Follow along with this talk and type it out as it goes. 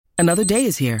Another day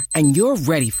is here, and you're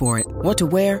ready for it. What to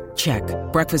wear? Check.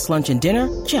 Breakfast, lunch, and dinner?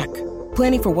 Check.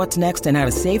 Planning for what's next and how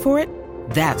to save for it?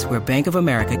 That's where Bank of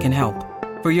America can help.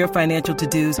 For your financial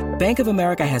to-dos, Bank of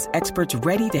America has experts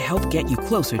ready to help get you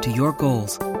closer to your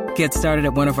goals. Get started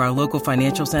at one of our local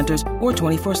financial centers or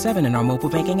 24/7 in our mobile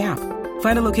banking app.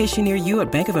 Find a location near you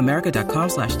at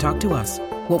bankofamerica.com/talktous.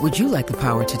 What would you like the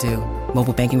power to do?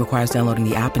 Mobile banking requires downloading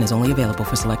the app and is only available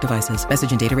for select devices.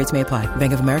 Message and data rates may apply.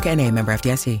 Bank of America N.A., member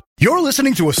FDIC. You're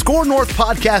listening to a Score North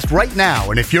podcast right now,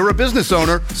 and if you're a business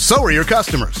owner, so are your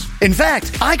customers. In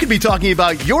fact, I could be talking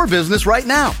about your business right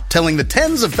now, telling the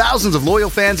tens of thousands of loyal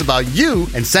fans about you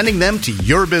and sending them to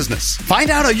your business. Find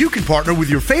out how you can partner with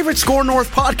your favorite Score North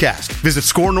podcast. Visit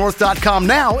scorenorth.com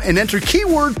now and enter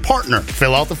keyword partner.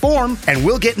 Fill out the form, and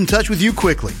we'll get in touch with you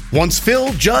quickly. Once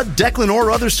Phil, Judd, Declan, or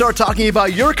others start talking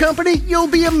about your company, you'll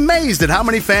be amazed at how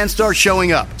many fans start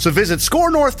showing up. So visit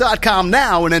scorenorth.com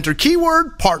now and enter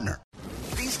keyword partner.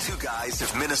 These two guys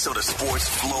have Minnesota sports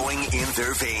flowing in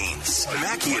their veins.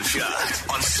 Mackie and Judd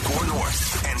on Score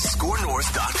North and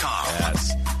scorenorth.com.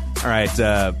 Yes. All right.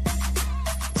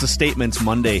 It's a Statements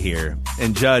Monday here.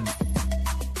 And Judd,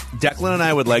 Declan and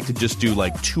I would like to just do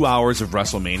like 2 hours of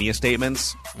WrestleMania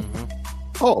statements.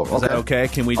 Mm-hmm. Oh, okay. Is that okay?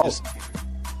 Can we just...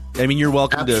 I mean, you're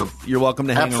welcome to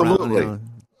hang around. You know,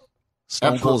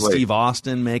 Stone Cold Steve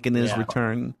Austin making his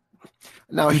return.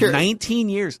 Now here, 19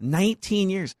 years.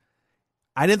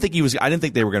 I didn't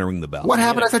think they were going to ring the bell. What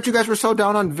happened? I thought you guys were so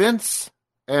down on Vince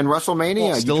and WrestleMania.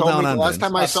 Well, still you told down me on the last Vince.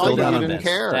 time I saw you, you didn't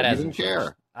care. That You hasn't didn't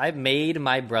care. I made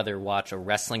my brother watch a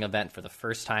wrestling event for the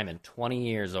first time in 20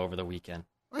 years over the weekend.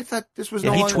 I thought this was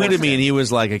Yeah, no he longer tweeted me wrestling. and he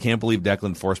was like, I can't believe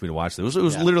Declan forced me to watch this. It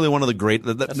was literally one of the great...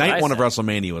 The night one of said.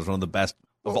 WrestleMania was one of the best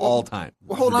of all time.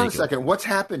 Well, hold on a second. What's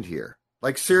happened here?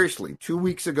 Like, seriously, 2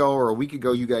 weeks ago or a week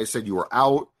ago, you guys said you were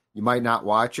out. You might not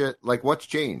watch it. Like, what's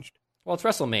changed? Well, it's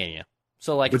WrestleMania.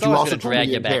 So, like, But it's you always also going to told me drag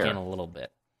you you back didn't in care. a little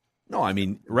bit. No, I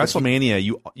mean, WrestleMania,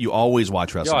 you always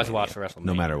watch WrestleMania. You always watch WrestleMania.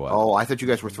 No matter what. Oh, I thought you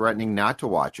guys were threatening not to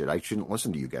watch it. I shouldn't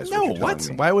listen to you guys. No, you're telling what?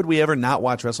 me. Why would we ever not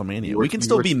watch WrestleMania? We can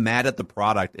still be mad at the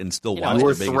product and still watch You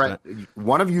were the biggest event.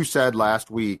 one of you said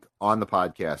last week on the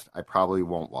podcast, I probably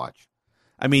won't watch.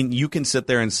 I mean, you can sit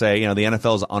there and say, the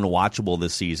NFL is unwatchable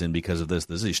this season because of this.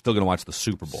 You're still going to watch the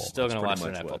Super Bowl. Still going to watch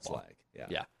pretty the much what it's NFL. like.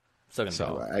 Yeah. Still going to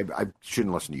So I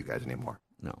shouldn't listen to you guys anymore.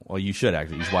 No. Well, you should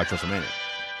actually. You should watch WrestleMania.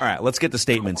 All right, let's get to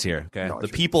statements here. Okay, No, the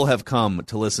people have come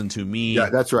to listen to me. Yeah,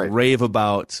 that's right. Rave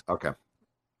about Okay.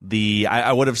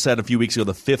 I would have said a few weeks ago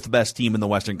the fifth best team in the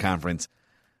Western Conference.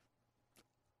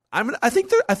 I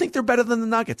think they're better than the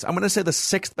Nuggets. I'm going to say the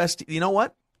sixth best. You know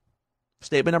what?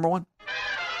 Statement number one: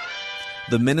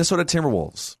 the Minnesota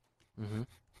Timberwolves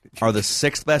are the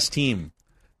sixth best team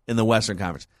in the Western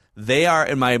Conference. They are.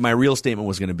 And my real statement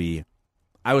was going to be,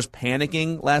 I was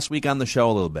panicking last week on the show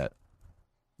a little bit.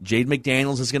 Jade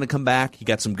McDaniels is going to come back. He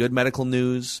got some good medical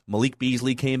news. Malik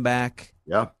Beasley came back.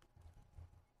 Yeah.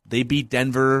 They beat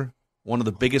Denver, one of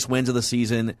the biggest wins of the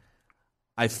season.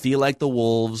 I feel like the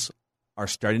Wolves are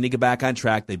starting to get back on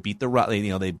track. They beat the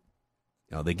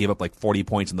they gave up like 40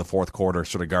 points in the fourth quarter,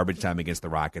 sort of garbage time against the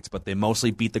Rockets, but they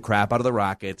mostly beat the crap out of the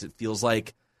Rockets. It feels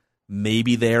like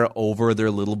maybe they're over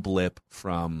their little blip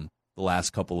from the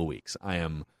last couple of weeks. I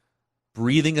am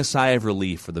breathing a sigh of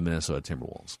relief for the Minnesota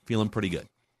Timberwolves. Feeling pretty good.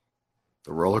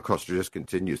 The roller coaster just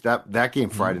continues. That game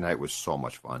Friday night was so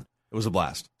much fun. It was a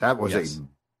blast. That was a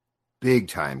big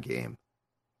time game.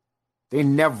 They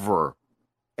never,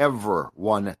 ever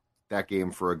won that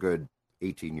game for a good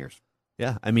 18 years.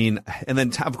 Yeah, I mean, and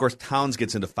then of course Towns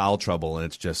gets into foul trouble,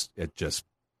 and it just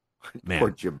man.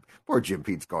 Poor Jim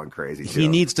Pete's going crazy. He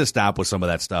needs to stop with some of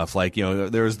that stuff. Like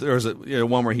there's a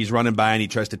one where he's running by and he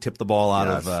tries to tip the ball out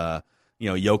of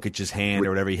Jokic's hand or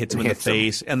whatever. He hits him in the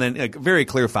face, and then very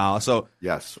clear foul. So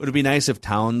yes, would it be nice if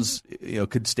Towns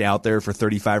could stay out there for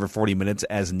 35 or 40 minutes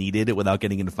as needed without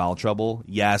getting into foul trouble?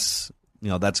 Yes,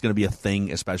 that's going to be a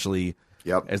thing, especially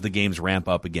as the games ramp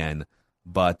up again.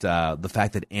 But the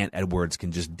fact that Ant Edwards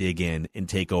can just dig in and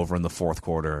take over in the fourth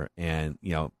quarter, and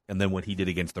and then what he did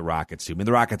against the Rockets too. I mean,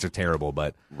 the Rockets are terrible,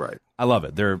 but I love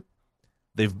it.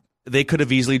 They could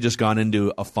have easily just gone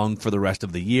into a funk for the rest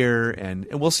of the year, and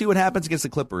we'll see what happens against the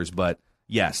Clippers. But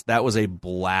yes, that was a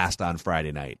blast on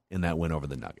Friday night in that win over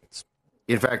the Nuggets.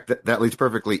 In fact, that leads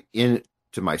perfectly into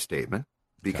my statement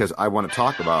because I want to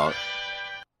talk about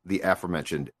the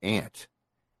aforementioned Ant.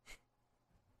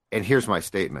 And here's my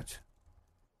statement.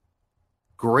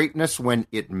 Greatness when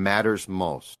it matters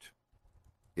most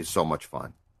is so much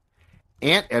fun.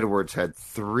 Ant Edwards had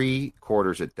 3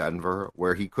 quarters at Denver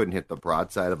where he couldn't hit the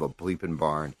broadside of a bleeping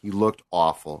barn. He looked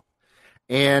awful.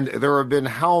 And there have been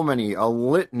a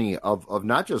litany of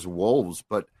not just Wolves,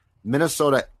 but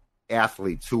Minnesota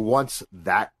athletes who once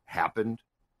that happened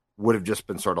would have just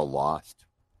been sort of lost.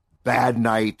 Bad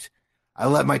night. I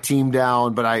let my team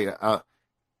down, but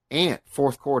and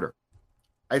fourth quarter,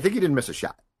 I think he didn't miss a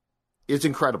shot. It's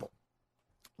incredible.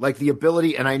 Like the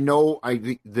ability, and I know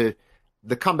the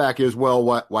comeback is,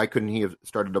 well, why couldn't he have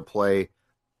started to play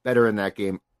better in that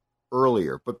game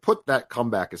earlier? But put that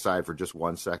comeback aside for just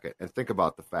 1 second and think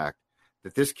about the fact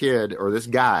that this kid or this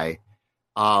guy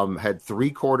had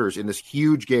 3 quarters in this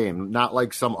huge game, not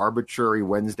like some arbitrary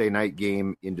Wednesday night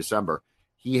game in December.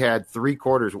 He had 3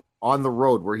 quarters on the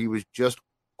road where he was just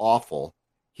awful.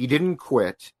 He didn't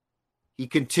quit. He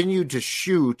continued to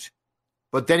shoot,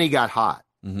 but then he got hot.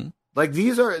 Mm-hmm. Like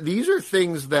these are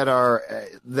things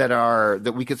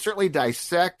that we could certainly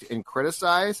dissect and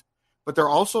criticize, but they're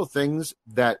also things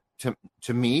that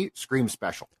to me scream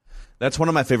special. That's one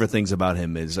of my favorite things about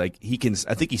him is like he can.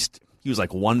 I think he was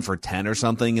like 1 for 10 or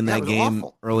something in that game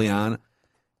awful. Early on.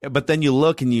 But then you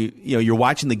look and you're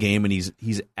watching the game and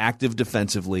he's active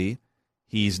defensively.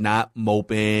 He's not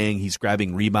moping. He's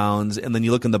grabbing rebounds. And then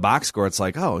you look in the box score. It's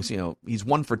like, he's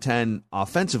 1 for 10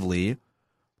 offensively,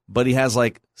 but he has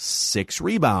like 6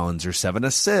 rebounds or 7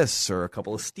 assists or a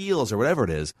couple of steals or whatever it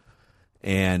is.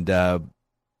 And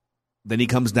then he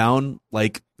comes down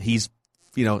like he's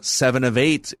 7 of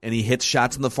 8 and he hits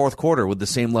shots in the fourth quarter with the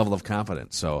same level of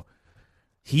confidence. So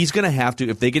he's going to have to,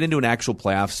 if they get into an actual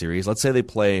playoff series, let's say they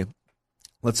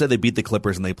beat the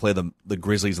Clippers and they play the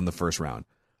Grizzlies in the first round.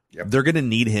 Yep. They're going to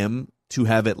need him to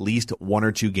have at least 1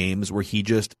 or 2 games where he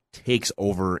just takes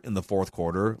over in the fourth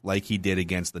quarter like he did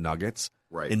against the Nuggets.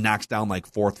 Right. And knocks down like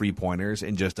 4 3-pointers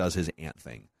and just does his Ant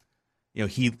thing.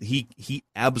 He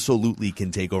absolutely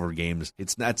can take over games.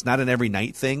 It's not an every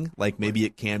night thing. Like maybe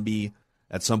it can be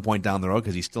at some point down the road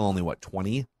because he's still only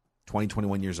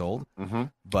 21 years old. Mm-hmm.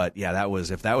 But yeah,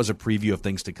 if that was a preview of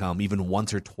things to come, even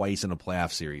once or twice in a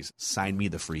playoff series, sign me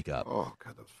the freak up. Oh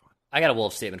God, that was fun. I got a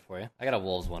Wolves statement for you. I got a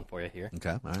Wolves one for you here. Okay,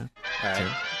 all right. Sure.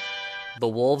 The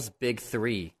Wolves' big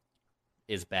 3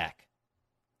 is back.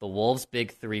 The Wolves'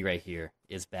 big 3 right here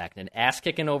is back. An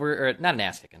ass-kicking not an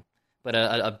ass-kicking, but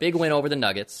a big win over the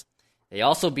Nuggets. They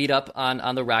also beat up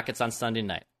on the Rockets on Sunday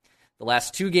night. The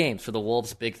last 2 games for the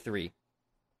Wolves' big 3,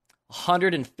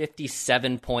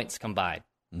 157 points combined.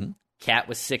 Mm-hmm. Cat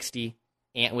with 60,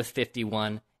 Ant with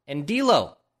 51, and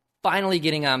D'Lo finally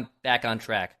getting back on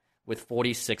track with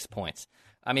 46 points.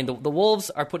 I mean, the Wolves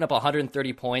are putting up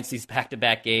 130 points these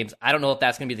back-to-back games. I don't know if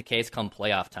that's going to be the case come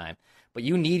playoff time. But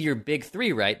you need your big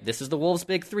 3, right? This is the Wolves'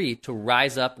 big 3 to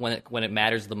rise up when it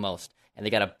matters the most. And they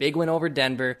got a big win over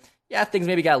Denver. Yeah, things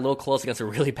maybe got a little close against a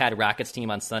really bad Rockets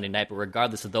team on Sunday night, but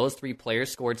regardless of those 3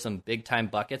 players scored some big-time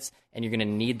buckets, and you're going to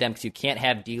need them because you can't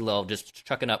have D'Lo just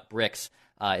chucking up bricks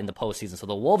in the postseason. So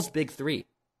the Wolves' big 3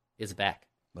 is back.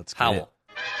 Let's get Howell.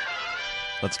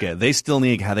 Let's get it. They still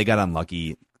need how they got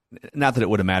unlucky. Not that it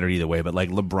would have mattered either way, but like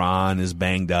LeBron is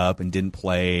banged up and didn't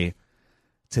play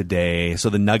today. So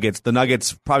the Nuggets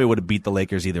probably would have beat the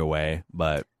Lakers either way,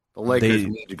 but the Lakers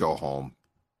need to go home.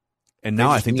 And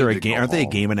now I think they're aren't they a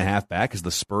game and a half back because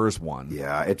the Spurs won?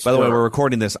 Yeah. By the way, we're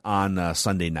recording this on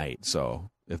Sunday night,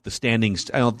 so if the standings,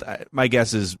 my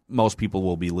guess is most people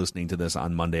will be listening to this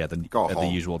on Monday at the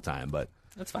usual time, but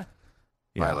that's fine.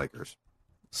 Yeah. Bye, Lakers.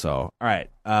 So all right,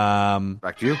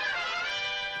 back to you.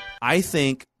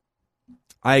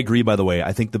 I agree. By the way,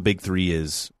 I think the big 3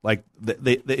 is like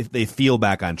they feel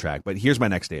back on track. But here's my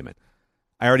next statement.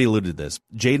 I already alluded to this.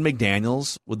 Jaden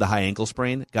McDaniels with the high ankle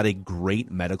sprain got a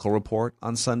great medical report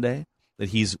on Sunday that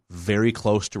he's very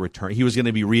close to return. He was going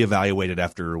to be reevaluated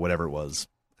after whatever it was,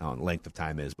 I don't know, length of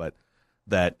time is, but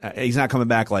that he's not coming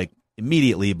back like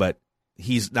immediately, but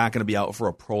he's not going to be out for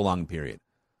a prolonged period.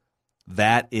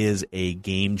 That is a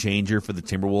game changer for the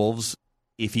Timberwolves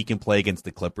if he can play against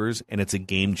the Clippers, and it's a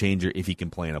game changer if he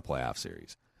can play in a playoff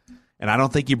series. And I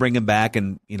don't think you bring him back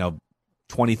and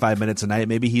 25 minutes a night.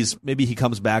 Maybe he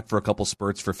comes back for a couple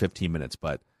spurts for 15 minutes,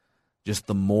 but just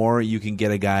the more you can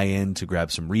get a guy in to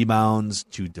grab some rebounds,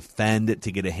 to defend,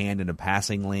 to get a hand in a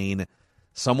passing lane,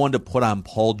 someone to put on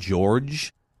Paul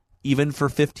George even for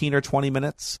 15 or 20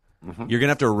 minutes, you're going to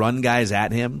have to run guys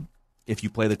at him if you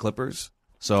play the Clippers.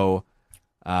 So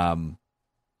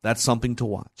that's something to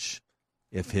watch.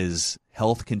 If his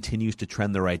health continues to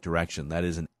trend the right direction, that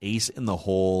is an ace in the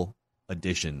hole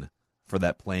addition for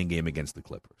that playing game against the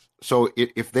Clippers. So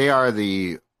if they are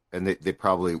and they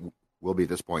probably will be at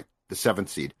this point, the 7th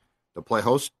seed, they'll play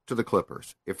host to the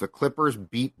Clippers. If the Clippers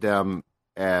beat them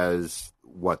as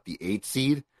the 8th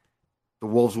seed, the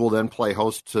Wolves will then play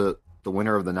host to the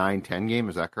winner of the 9-10 game.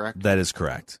 Is that correct? That is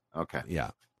correct. Okay. Yeah.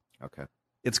 Okay.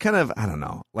 It's kind of, I don't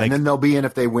know. And then they'll be in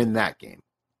if they win that game.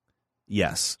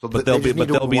 Yes, So but they'll be the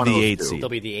 8th seed. They'll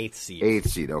be the 8th seed. 8th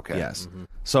seed, okay. Yes.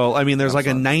 So I mean, there's like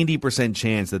a 90%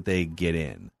 chance that they get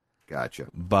in. Gotcha.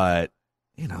 But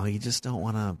you just don't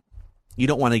want to. You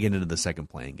don't want to get into the second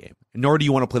playing game, nor do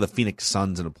you want to play the Phoenix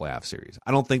Suns in a playoff series.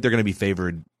 I don't think they're going to be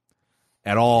favored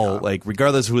at all, like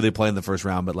regardless of who they play in the first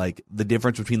round. But like the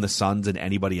difference between the Suns and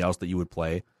anybody else that you would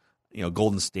play,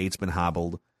 Golden State's been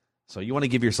hobbled, so you want to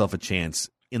give yourself a chance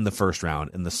in the first round.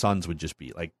 And the Suns would just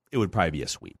be like, it would probably be a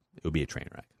sweep. It would be a train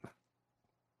wreck.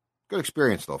 Good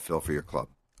experience though, Phil, for your club.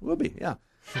 It will be, yeah.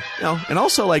 And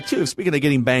also like too, speaking of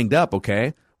getting banged up,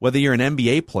 okay. Whether you're an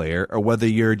NBA player or whether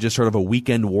you're just sort of a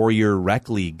weekend warrior rec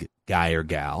league guy or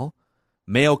gal,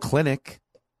 Mayo Clinic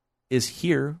is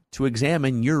here to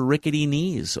examine your rickety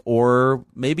knees or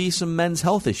maybe some men's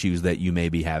health issues that you may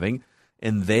be having.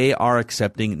 And they are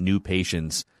accepting new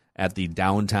patients at the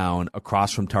downtown,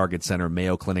 across from Target Center,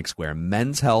 Mayo Clinic Square.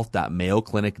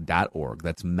 menshealth.mayoclinic.org.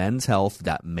 That's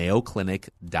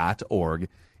menshealth.mayoclinic.org.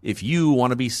 If you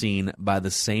want to be seen by the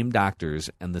same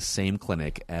doctors and the same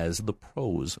clinic as the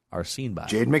pros are seen by.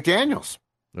 Jade McDaniels.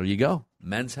 There you go.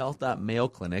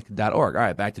 menshealth.mayoclinic.org. All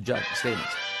right, back to Judd.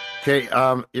 Statements. Okay,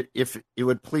 if it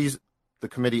would please the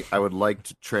committee, I would like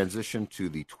to transition to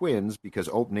the Twins because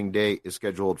opening day is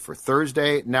scheduled for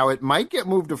Thursday. Now, it might get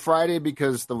moved to Friday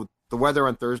because the weather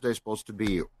on Thursday is supposed to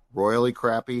be royally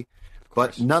crappy.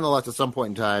 But nonetheless, at some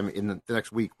point in time in the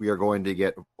next week, we are going to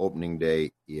get opening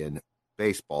day in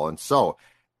baseball. And so,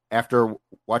 after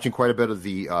watching quite a bit of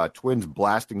the Twins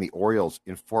blasting the Orioles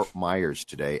in Fort Myers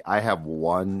today, I have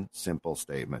one simple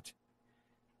statement.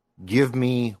 Give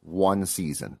me one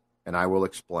season, and I will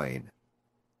explain,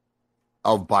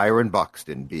 of Byron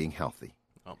Buxton being healthy.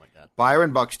 Oh, my God.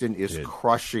 Byron Buxton is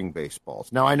crushing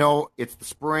baseballs. Now, I know it's the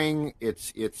spring,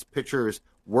 it's pitchers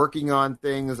working on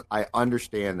things. I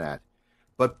understand that.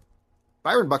 But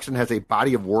Byron Buxton has a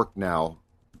body of work now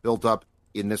built up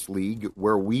in this league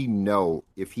where we know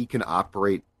if he can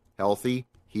operate healthy,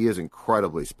 he is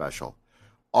incredibly special.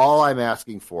 All I'm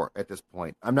asking for at this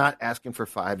point, I'm not asking for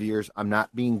 5 years. I'm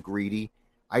not being greedy.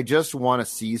 I just want a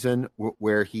season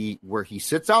where he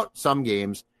sits out some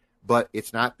games, but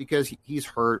it's not because he's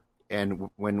hurt. And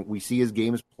when we see his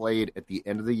games played at the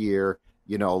end of the year,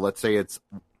 let's say it's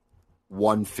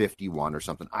 151 or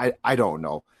something. I don't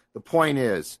know. The point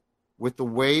is, with the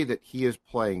way that he is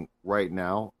playing right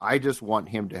now, I just want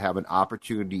him to have an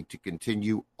opportunity to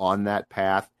continue on that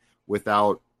path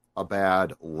without a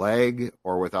bad leg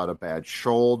or without a bad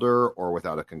shoulder or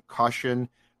without a concussion.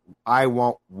 I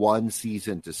want one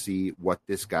season to see what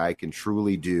this guy can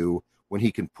truly do when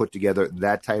he can put together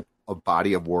that type of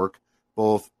body of work,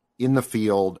 both in the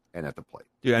field and at the plate.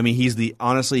 Dude, I mean, he's the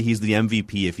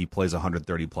MVP if he plays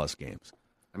 130 plus games.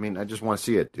 I mean, I just want to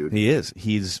see it, dude. He is.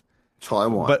 That's all I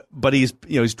want. But he's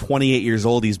 28 years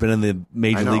old. He's been in the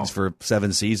major leagues for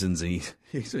 7 seasons, and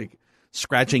he's like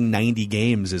scratching 90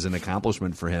 games is an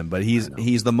accomplishment for him. But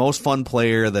he's the most fun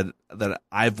player that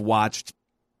I've watched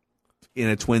in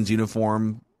a Twins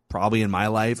uniform probably in my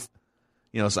life.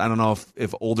 So I don't know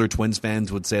if older Twins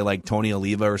fans would say like Tony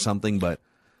Oliva or something, but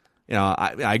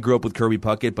I grew up with Kirby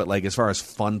Puckett, but like as far as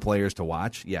fun players to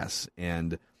watch, yes.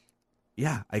 And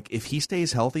yeah, like if he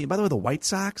stays healthy, and by the way, the White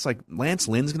Sox, like Lance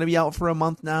Lynn's going to be out for a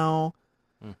month now.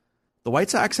 The White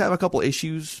Sox have a couple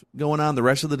issues going on. The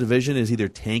rest of the division is either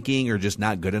tanking or just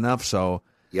not good enough. So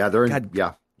yeah, you're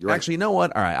right. Actually, you know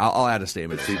what? All right, I'll add a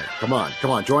statement. Come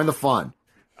on, join the fun.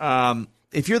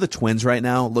 If you're the Twins right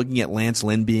now, looking at Lance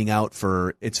Lynn being out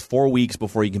it's 4 weeks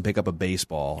before you can pick up a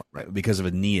baseball because of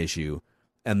a knee issue,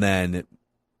 and then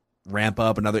ramp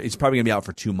up he's probably going to be out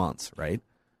for 2 months, right?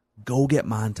 Go get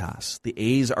Montas. The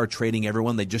A's are trading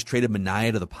everyone. They just traded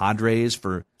Minaya to the Padres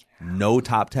for no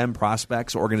top 10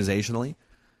 prospects organizationally.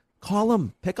 Call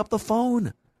him. Pick up the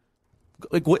phone.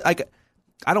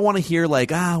 I don't want to hear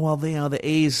the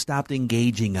A's stopped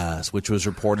engaging us, which was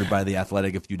reported by The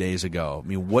Athletic a few days ago. I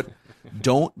mean, what?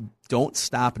 Don't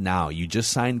stop now. You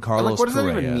just signed Carlos what does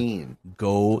Correa. that even mean?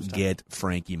 Go get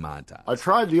Frankie Montas. I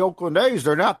tried the Oakland A's.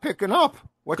 They're not picking up.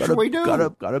 What should we do?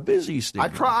 Got a busy stick. I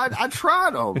tried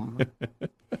them.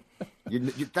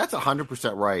 That's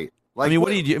 100% right. Like, I mean, what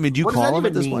do you do? I mean, do you call them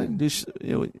at this point?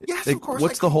 Yes, of course.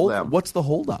 What's the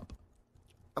holdup?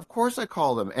 Of course, I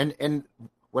call them. And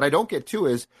what I don't get to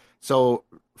is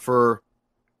for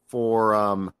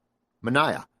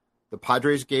Minaya, the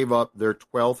Padres gave up their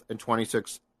 12th and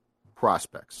 26th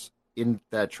prospects in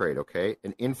that trade. Okay,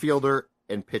 an infielder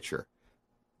and pitcher.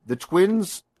 The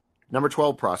Twins' number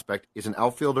 12 prospect is an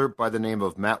outfielder by the name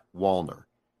of Matt Wallner.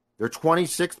 Their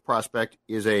 26th prospect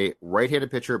is a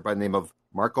right-handed pitcher by the name of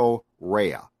Marco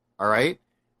Rea. All right?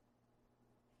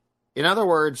 In other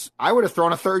words, I would have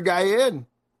thrown a third guy in.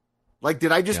 Like,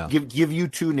 did I just give you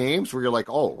two names where you're like,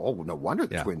 oh, no wonder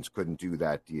the Twins couldn't do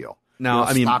that deal? No,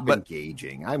 stop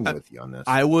engaging. I'm with you on this.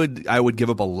 I would give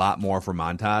up a lot more for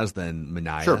Montas than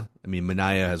Manaea. Sure. I mean,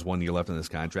 Manaea has 1 year left in this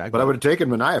contract. But I would have taken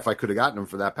Manaea if I could have gotten him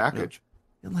for that package.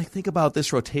 Yeah. And, think about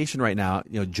this rotation right now.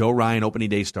 Joe Ryan, opening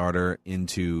day starter,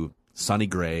 into Sonny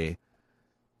Gray.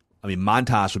 I mean,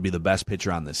 Montas would be the best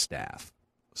pitcher on this staff.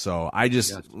 So I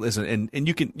just listen, and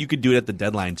you could do it at the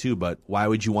deadline too. But why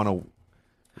would you want to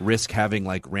risk having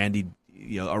Randy,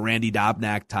 a Randy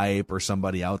Dobnak type or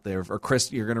somebody out there, or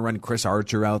Chris? You're going to run Chris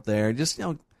Archer out there. Just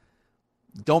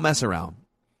don't mess around.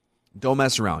 Don't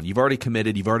mess around. You've already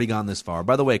committed. You've already gone this far.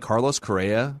 By the way, Carlos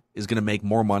Correa is going to make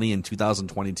more money in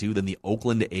 2022 than the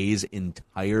Oakland A's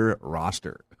entire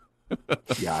roster.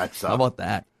 Yeah, it's how about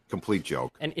that? Complete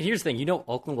joke. And here's the thing,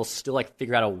 Oakland will still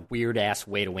figure out a weird ass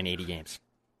way to win 80 games.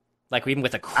 Even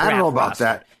with a crap I don't know about roster.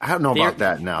 that. I don't know about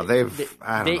that now.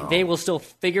 They will still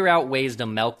figure out ways to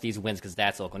milk these wins because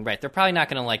that's Oakland. Right. They're probably not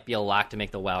going to be a lock to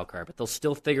make the wild card, but they'll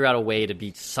still figure out a way to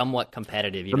be somewhat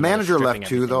competitive. The manager left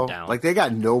too, though. Down. They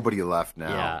got nobody left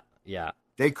now. Yeah.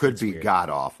 They could be god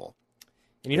awful.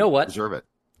 And you know what? Deserve it.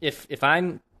 If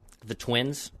I'm the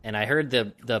Twins, and I heard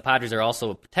the Padres are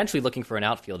also potentially looking for an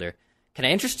outfielder, can I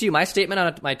interest you? My statement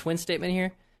on my Twin statement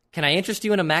here. Can I interest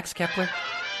you in a Max Kepler?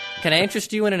 Can I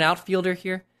interest you in an outfielder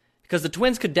here? Because the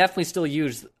Twins could definitely still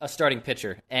use a starting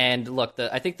pitcher. And look,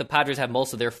 I think the Padres have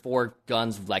most of their 4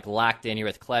 guns locked in here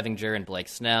with Clevinger and Blake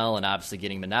Snell, and obviously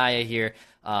getting Manaea here.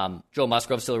 Joe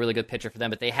Musgrove's still a really good pitcher for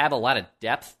them, but they have a lot of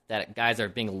depth that guys are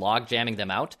being log jamming them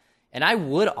out. And I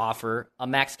would offer a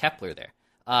Max Kepler there.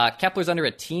 Kepler's under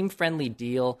a team-friendly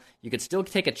deal. You could still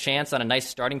take a chance on a nice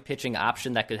starting pitching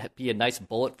option that could be a nice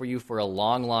bullet for you for a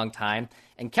long, long time.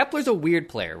 And Kepler's a weird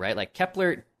player, right?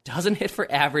 Kepler doesn't hit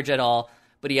for average at all,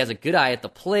 but he has a good eye at the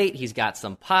plate. He's got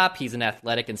some pop. He's an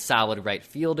athletic and solid right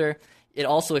fielder. It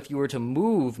also, if you were to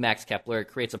move Max Kepler, it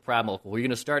creates a problem. Well, you're going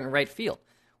to start in right field.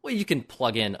 Well, you can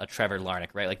plug in a Trevor Larnach,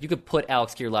 right? You could put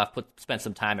Alex Kirilloff, spend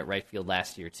some time at right field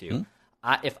last year too.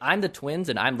 If I'm the Twins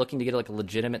and I'm looking to get a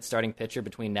legitimate starting pitcher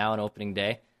between now and opening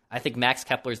day, I think Max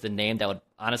Kepler is the name that would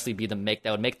honestly be that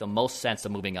would make the most sense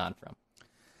of moving on from.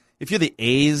 If you're the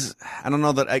A's, I don't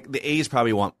know that the A's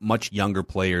probably want much younger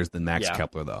players than Max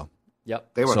Kepler, though.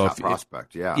 Yep, they want a top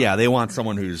prospect. Yeah, they want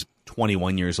someone who's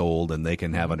 21 years old and they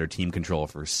can have under team control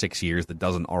for 6 years that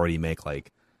doesn't already make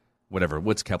whatever.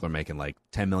 What's Kepler making?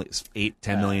 $10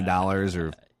 million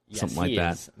or something like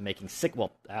that. Is making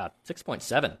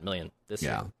 $6.7 million this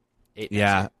year.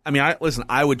 Yeah. I mean,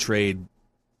 I would trade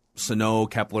Sano,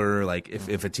 Kepler.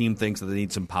 If a team thinks that they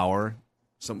need some power,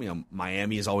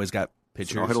 Miami has always got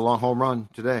pitchers. Sano hit a long home run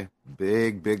today.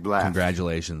 Big blast.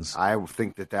 Congratulations. I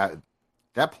think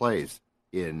that plays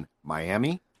in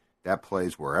Miami. That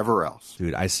plays wherever else.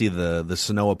 Dude, I see the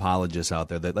Sano apologists out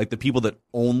there that the people that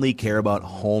only care about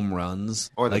home runs.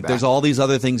 Or there's all these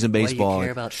other things in baseball. Why do you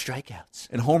care about strikeouts?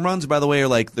 And home runs, by the way,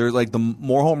 are they're the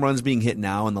more home runs being hit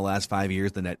now in the last 5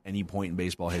 years than at any point in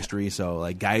baseball history.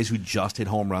 So guys who just hit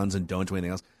home runs and don't do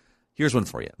anything else. Here's one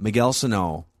for you. Miguel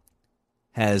Sano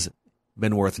has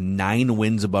been worth 9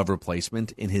 wins above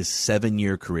replacement in his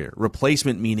 7-year career.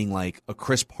 Replacement meaning a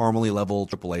Chris Parmelee level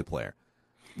AAA player.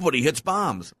 But he hits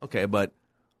bombs. Okay, but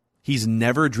he's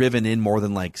never driven in more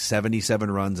than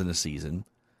 77 runs in a season.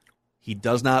 He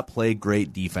does not play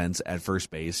great defense at first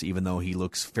base, even though he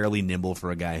looks fairly nimble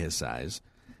for a guy his size.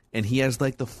 And he has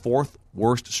the 4th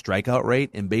worst strikeout rate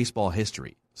in baseball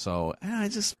history. So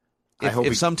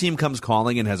if some team comes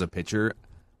calling and has a pitcher,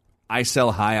 I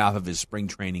sell high off of his spring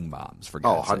training bombs. For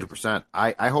God's sake. 100%.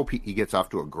 I hope he gets off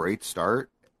to a great start.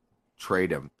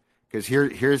 Trade him. Because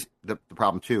here's the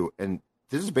problem, too. And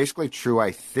this is basically true,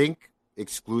 I think,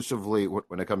 exclusively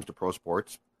when it comes to pro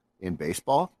sports in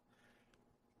baseball.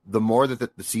 The more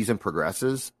that the season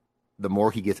progresses, the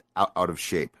more he gets out of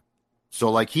shape.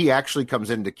 So, he actually comes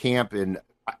into camp, and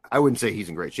I wouldn't say he's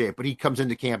in great shape, but he comes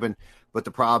into camp, but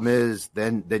the problem is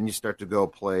then you start to go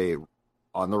play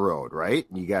on the road, right?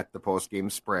 And you got the post-game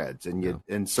spreads,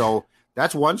 and so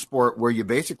that's one sport where you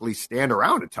basically stand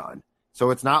around a ton.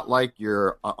 So it's not like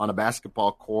you're on a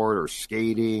basketball court or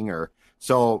skating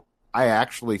So I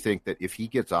actually think that if he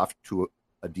gets off to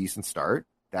a decent start,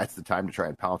 that's the time to try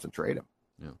and pounce and trade him.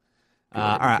 Yeah.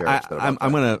 All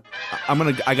right,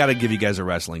 I got to give you guys a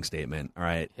wrestling statement. All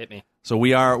right, hit me. So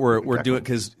we're doing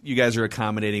because you guys are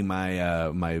accommodating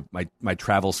my my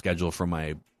travel schedule for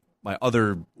my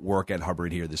other work at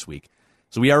Hubbard here this week.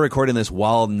 So we are recording this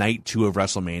while night 2 of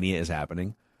WrestleMania is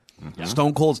happening. Mm-hmm.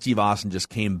 Stone Cold Steve Austin just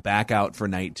came back out for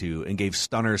night 2 and gave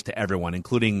stunners to everyone,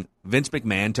 including Vince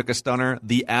McMahon took a stunner,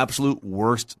 the absolute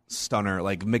worst stunner.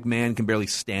 Like, McMahon can barely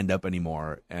stand up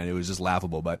anymore, and it was just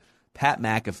laughable. But Pat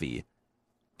McAfee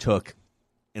took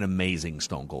an amazing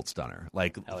Stone Cold stunner,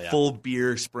 like full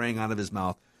beer spraying out of his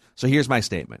mouth. So here's my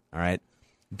statement, all right?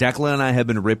 Declan and I have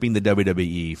been ripping the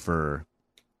WWE for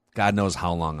God knows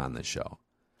how long on this show.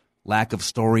 Lack of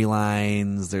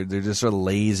storylines. They're just sort of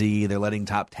lazy. They're letting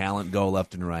top talent go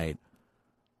left and right.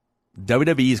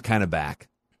 WWE is kind of back.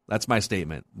 That's my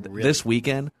statement. Really? This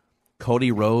weekend,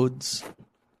 Cody Rhodes,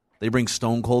 they bring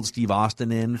Stone Cold Steve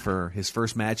Austin in for his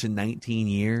first match in 19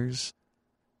 years.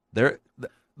 The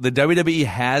WWE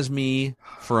has me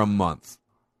for a month.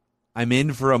 I'm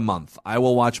in for a month. I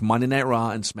will watch Monday Night Raw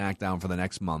and SmackDown for the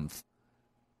next month.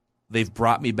 They've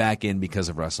brought me back in because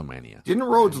of WrestleMania. Didn't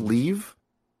Rhodes leave?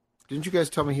 Didn't you guys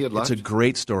tell me he had left? It's a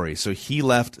great story. So he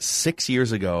left 6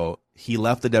 years ago. He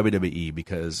left the WWE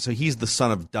because he's the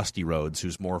son of Dusty Rhodes,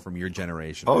 who's more from your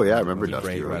generation. Oh, yeah, I remember Dusty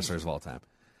Rhodes. Great wrestlers of all time.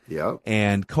 Yeah.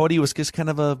 And Cody was just kind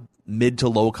of a mid to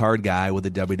low card guy with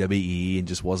the WWE and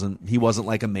just wasn't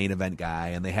like a main event guy.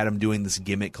 And they had him doing this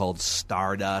gimmick called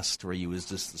Stardust where he was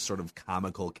just this sort of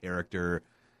comical character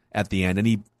at the end.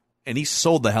 And he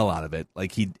sold the hell out of it.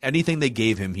 Like anything they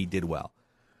gave him, he did well.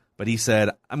 But he said,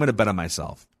 I'm going to bet on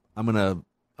myself. I'm going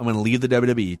to leave the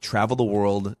WWE, travel the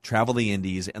world, travel the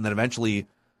indies, and then eventually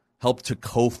help to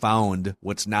co-found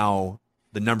what's now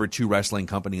the number 2 wrestling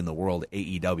company in the world,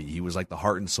 AEW. He was like the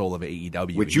heart and soul of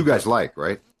AEW. Which you guys like,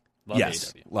 right?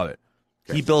 Yes, AEW. Love it.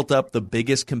 Okay. He built up the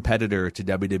biggest competitor to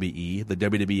WWE the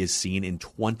WWE has seen in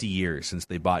 20 years since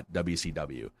they bought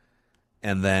WCW.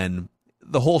 And then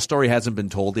the whole story hasn't been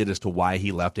told yet as to why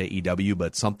he left AEW,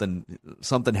 but something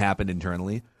happened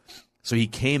internally. So he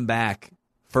came back,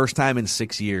 first time in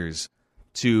 6 years,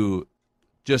 to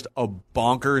just a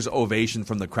bonkers ovation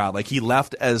from the crowd. Like, he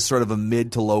left as sort of a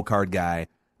mid to low card guy,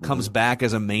 comes back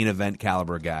as a main event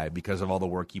caliber guy because of all the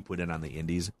work he put in on the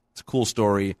indies. It's a cool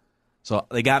story. So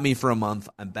they got me for a month.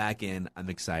 I'm back in. I'm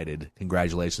excited.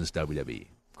 Congratulations, WWE.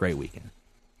 Great weekend.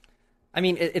 I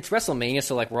mean, it's WrestleMania,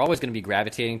 so like we're always going to be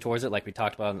gravitating towards it, like we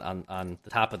talked about on the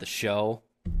top of the show.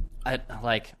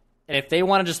 And if they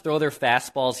want to just throw their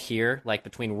fastballs here, like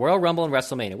between Royal Rumble and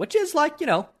WrestleMania, which is like,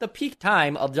 the peak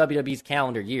time of WWE's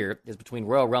calendar year is between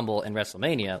Royal Rumble and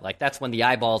WrestleMania. Like, that's when the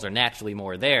eyeballs are naturally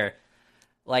more there.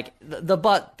 Like, the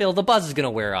buzz is going to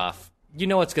wear off. You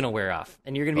know it's going to wear off.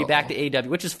 And you're going to be back to AEW,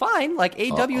 which is fine. Like,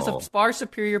 AEW is a far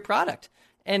superior product.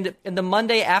 And the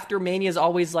Monday after Mania is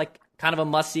always like kind of a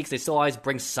must-see because they still always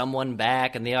bring someone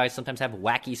back, and they always sometimes have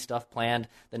wacky stuff planned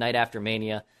the night after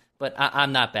Mania. But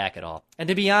I'm not back at all. And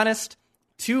to be honest,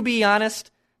 here's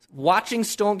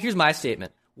my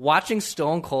statement. Watching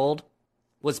Stone Cold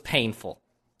was painful.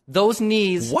 Those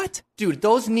knees. What? Dude,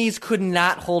 those knees could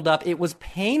not hold up. It was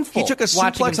painful. He took a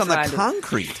suplex on the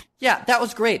concrete. Yeah, that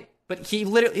was great. But he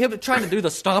was trying to do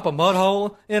the stomp a mud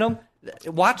hole in him.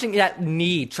 Watching that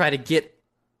knee try to get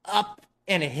up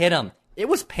and hit him, it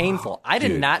was painful. I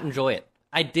did not enjoy it.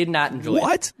 I did not enjoy it.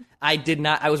 What? I did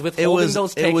not. I was withholding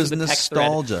those takes. It was with the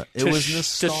nostalgia. It was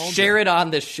nostalgia. To share it on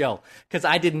this show because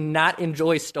I did not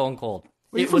enjoy Stone Cold.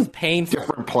 It was painful.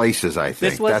 Different places, I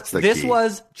think. That's the key.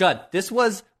 This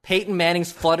was Peyton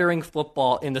Manning's fluttering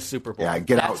football in the Super Bowl. Yeah,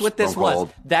 That's what this was.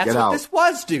 That's what this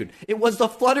was, dude. It was the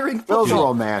fluttering football. Feels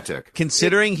romantic.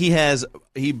 Considering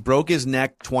he broke his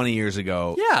neck 20 years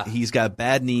ago. Yeah. He's got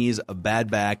bad knees, a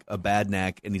bad back, a bad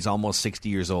neck, and he's almost 60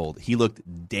 years old. He looked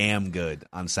damn good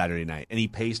on Saturday night, and he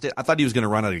paced it. I thought he was going to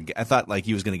run out. I thought like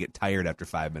he was going to get tired after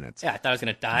 5 minutes. Yeah, I thought I was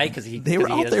going to die because they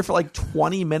were out there for like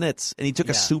 20 minutes, and he took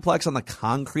a suplex on the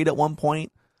concrete at one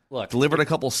point. Look, delivered a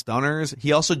couple stunners.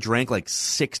 He also drank like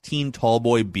 16 tall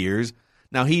boy beers.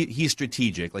 Now he's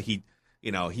strategic. Like he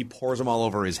pours them all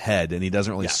over his head and he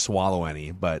doesn't really swallow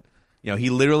any. But he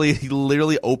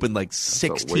literally opened like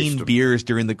 16 beers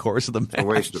during the course of the match. It's a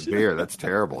waste of beer. That's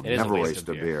terrible. Never waste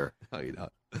a beer.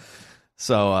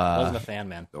 So wasn't a fan,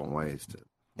 man. Don't waste it.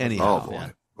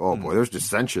 Anyhow, oh boy, there's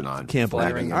dissension on. Can't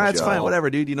believe it. All right, it's fine. Whatever,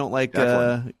 dude. You don't like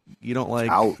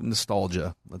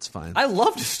nostalgia. That's fine. I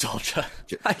love nostalgia.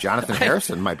 Jonathan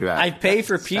Harrison might be back. I pay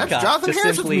for Peacock Jonathan to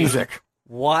Harrison's simply music.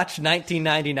 Watch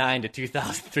 1999 to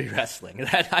 2003 wrestling.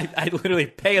 I literally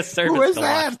pay a service. Who is to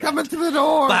that watch coming to the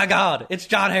door? By God, it's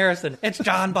John Harrison. It's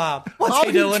John Bob. What's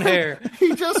he doing here?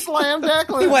 He just slammed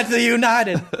Declan. He went to the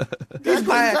United. He's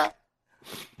back.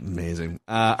 Amazing.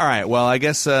 All right. Well, I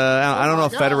guess I don't know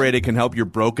if Federated can help your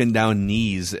broken down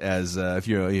knees as if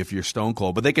you're Stone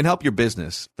Cold, but they can help your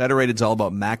business. Federated's all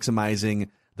about maximizing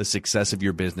the success of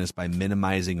your business by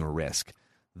minimizing risk.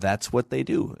 That's what they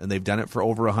do, and they've done it for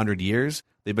over 100 years.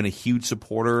 They've been a huge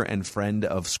supporter and friend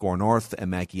of Score North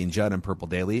and Mackey and Judd and Purple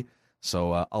Daily.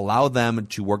 So allow them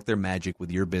to work their magic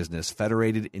with your business,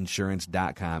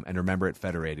 federatedinsurance.com. And remember, at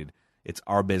Federated, it's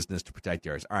our business to protect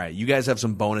yours. All right, you guys have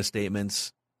some bonus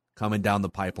statements coming down the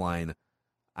pipeline.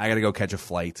 I got to go catch a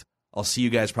flight. I'll see you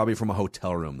guys probably from a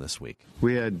hotel room this week.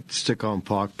 We had stick on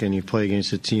puck, and you play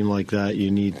against a team like that,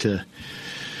 you need to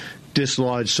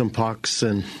dislodge some pucks.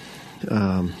 And,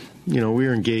 we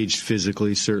were engaged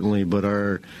physically, certainly, but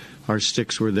our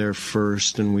sticks were there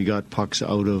first, and we got pucks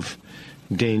out of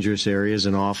dangerous areas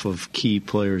and off of key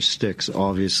players' sticks,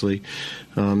 obviously.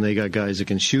 They got guys that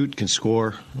can shoot, can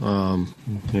score, Alex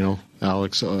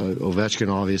Ovechkin,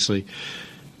 obviously.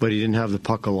 But he didn't have the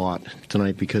puck a lot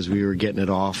tonight because we were getting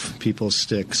it off people's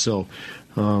sticks. So,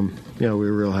 we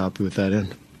were real happy with that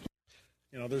end.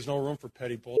 There's no room for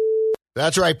petty bull.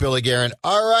 That's right, Billy Guerin.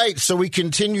 All right, so we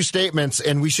continue statements,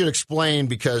 and we should explain,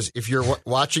 because if you're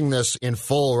watching this in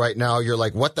full right now, you're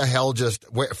like, what the hell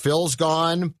Phil's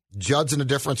gone, Judd's in a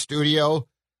different studio.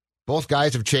 Both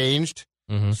guys have changed.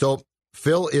 Mm-hmm. So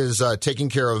Phil is taking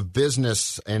care of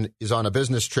business and is on a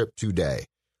business trip today.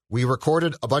 We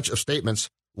recorded a bunch of statements,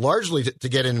 largely to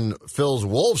get in Phil's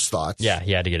Wolves thoughts. Yeah,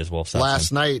 he had to get his Wolves thoughts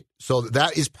last night. So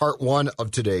that is part one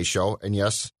of today's show, and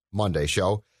yes, Monday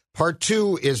show. Part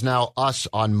two is now us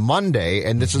on Monday,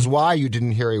 and this is why you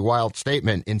didn't hear a wild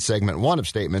statement in segment one of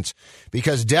statements,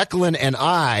 because Declan and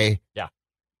I,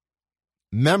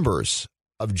 members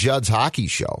of Judd's Hockey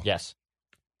Show,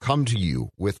 come to you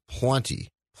with plenty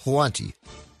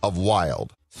of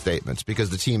wild statements, because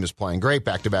the team is playing great.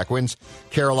 Back-to-back wins.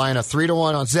 Carolina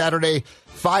 3-1 on Saturday,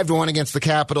 5-1 against the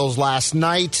Capitals last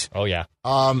night. Oh, yeah.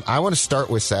 I want to start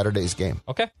with Saturday's game.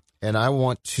 Okay. And I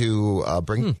want to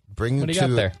bring to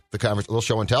the conversation a little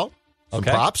show and tell,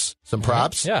 some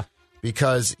props. Yeah.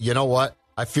 Because you know what?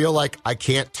 I feel like I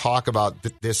can't talk about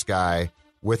this guy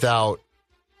without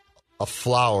a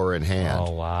flower in hand.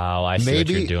 Oh, wow. I see what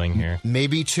you're doing here.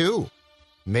 Maybe two.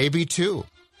 Maybe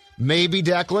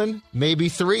Declan. Maybe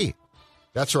three.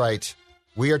 That's right.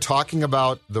 We are talking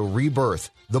about the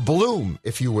rebirth, the bloom,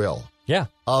 if you will,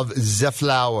 of the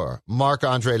flower,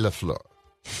 Marc-Andre Lafleur.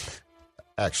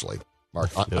 Actually,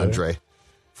 Marc-Andre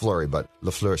Fleury, but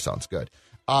Lafleur sounds good.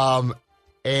 And,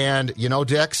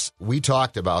 Dix, we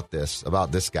talked about this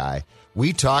guy.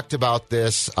 We talked about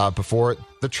this before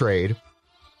the trade,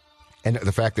 and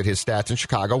the fact that his stats in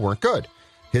Chicago weren't good.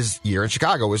 His year in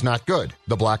Chicago was not good.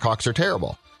 The Blackhawks are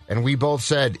terrible. And we both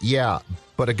said,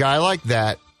 but a guy like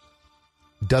that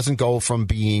doesn't go from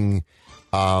being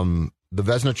the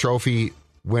Vezina Trophy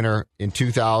winner in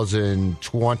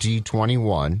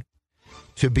 2020-21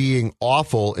 to being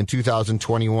awful in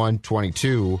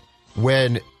 2021-22,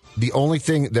 when the only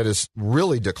thing that has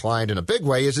really declined in a big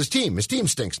way is his team. His team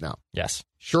stinks now. Yes.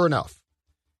 Sure enough,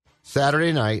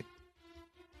 Saturday night,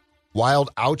 Wild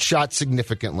outshot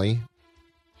significantly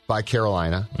by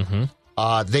Carolina. Mm-hmm.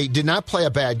 They did not play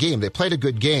a bad game. They played a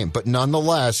good game, but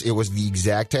nonetheless, it was the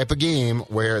exact type of game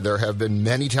where there have been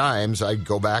many times, I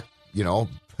go back,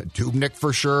 Dubnyk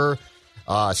for sure,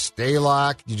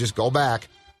 Stalock, you just go back,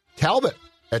 Talbot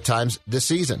at times this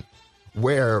season,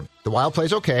 where the Wild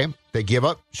plays okay, they give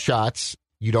up shots,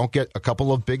 you don't get a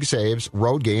couple of big saves,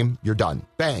 road game, you're done.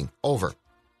 Bang, over.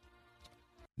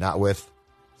 Not with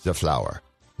the Flower.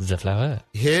 The Flower.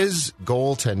 His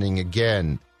goaltending,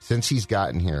 again, since he's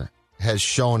gotten here, has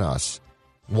shown us,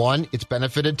 one, it's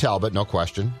benefited Talbot, no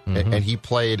question. Mm-hmm. And he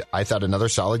played, I thought, another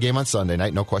solid game on Sunday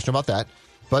night, no question about that.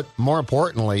 But more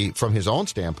importantly, from his own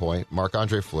standpoint,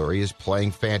 Marc-Andre Fleury is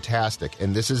playing fantastic.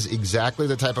 And this is exactly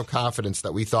the type of confidence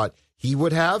that we thought he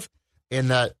would have,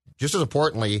 and that, just as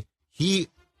importantly, he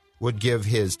would give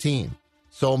his team.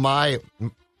 So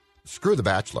screw the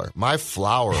Bachelor, my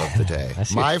flower of the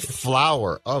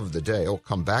day, oh,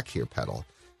 come back here, Pedal,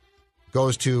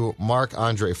 goes to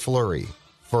Marc-Andre Fleury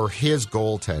for his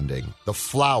goaltending, the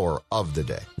flower of the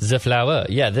day. The flower.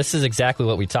 Yeah, this is exactly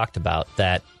what we talked about,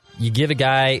 that you get a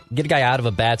guy out of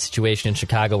a bad situation in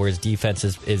Chicago where his defense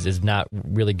is not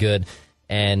really good.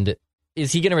 And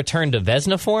is he going to return to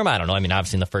Vezina form? I don't know. I mean,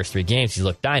 obviously in the first 3 games, he's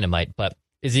looked dynamite. But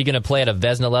is he going to play at a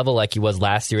Vezina level like he was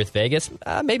last year with Vegas?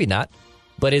 Maybe not.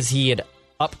 But is he an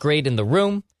upgrade in the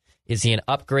room? Is he an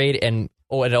upgrade and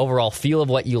an overall feel of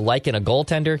what you like in a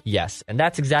goaltender? Yes. And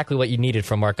that's exactly what you needed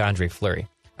from Marc-Andre Fleury.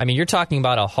 I mean, you're talking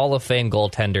about a Hall of Fame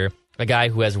goaltender, a guy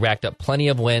who has racked up plenty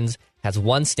of wins, has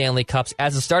won Stanley Cups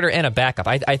as a starter and a backup.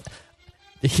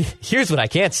 Here's what I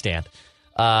can't stand.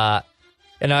 And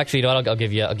actually, I'll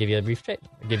give you a brief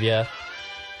statement. I'll give you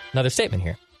another statement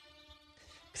here.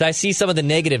 Because I see some of the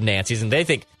negative Nancy's, and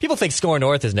people think Score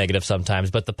North is negative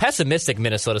sometimes, but the pessimistic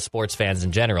Minnesota sports fans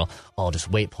in general,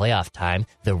 just wait playoff time.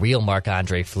 The real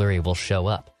Marc-Andre Fleury will show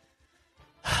up.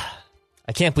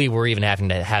 I can't believe we're even having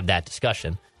to have that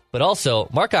discussion. But also,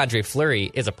 Marc-Andre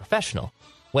Fleury is a professional.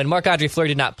 When Marc-Andre Fleury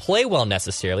did not play well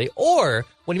necessarily, or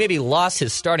when he maybe lost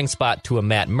his starting spot to a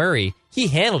Matt Murray, he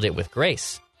handled it with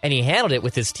grace. And he handled it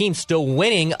with his team still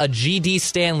winning a GD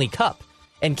Stanley Cup.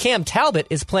 And Cam Talbot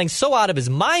is playing so out of his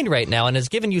mind right now and has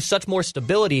given you such more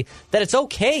stability that it's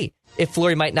okay if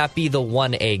Fleury might not be the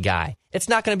 1A guy. It's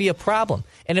not going to be a problem.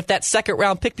 And if that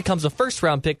second-round pick becomes a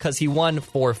first-round pick because he won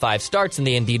 4 or 5 starts and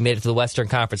they indeed made it to the Western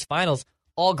Conference Finals,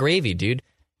 all gravy, dude.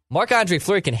 Marc-Andre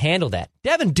Fleury can handle that.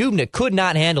 Devin Dubnyk could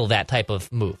not handle that type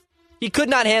of move. He could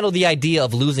not handle the idea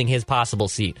of losing his possible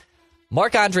seat.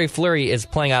 Marc-Andre Fleury is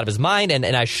playing out of his mind, and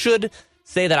I should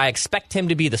say that I expect him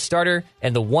to be the starter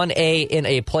and the 1A in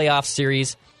a playoff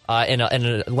series, in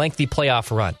a lengthy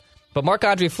playoff run. But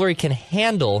Marc-Andre Fleury can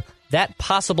handle that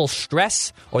possible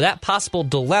stress or that possible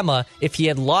dilemma if he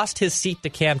had lost his seat to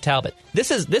Cam Talbot.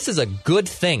 This is a good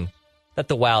thing that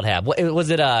the Wild have. Was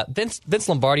it Vince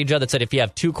Lombardi, Joe, that said if you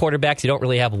have 2 quarterbacks, you don't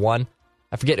really have one?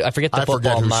 I forget the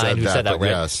football mind who said that, right?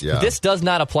 Yes, yeah. This does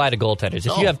not apply to goaltenders.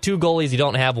 If you have 2 goalies, you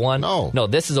don't have one. No,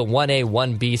 this is a 1A,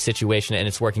 1B situation, and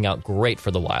it's working out great for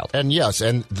the Wild. And yes,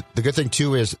 and the good thing,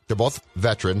 too, is they're both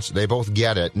veterans. They both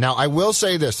get it. Now, I will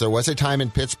say this. There was a time in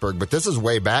Pittsburgh, but this is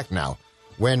way back now,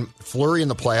 when Fleury in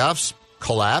the playoffs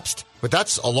collapsed. But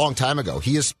that's a long time ago.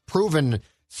 He has proven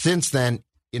since then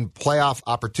in playoff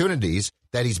opportunities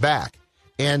that he's back.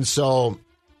 And so,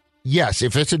 yes,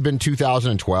 if this had been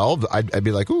 2012, I'd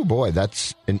be like, oh, boy,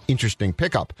 that's an interesting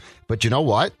pickup. But you know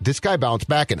what? This guy bounced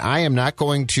back, and I am not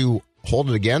going to hold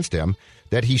it against him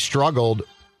that he struggled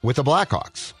with the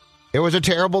Blackhawks. It was a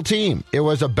terrible team. It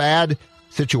was a bad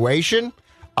situation.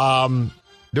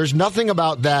 There's nothing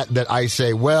about that I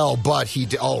say, well, but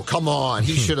come on,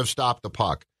 he should have stopped the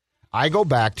puck. I go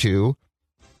back to,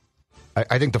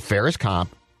 I think the fairest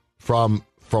comp from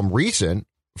recent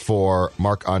for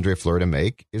Marc-Andre Fleury to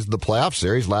make is the playoff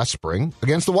series last spring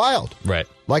against the Wild. Right.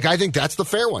 Like, I think that's the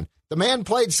fair one. The man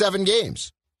played 7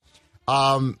 games.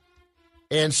 And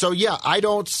so, yeah, I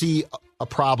don't see a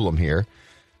problem here.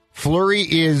 Fleury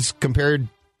is compared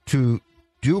to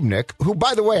Dubnyk, who,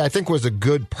 by the way, I think was a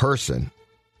good person.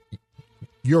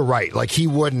 You're right. Like, he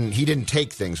didn't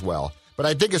take things well. But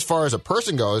I think as far as a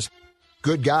person goes,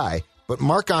 good guy. But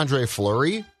Marc-Andre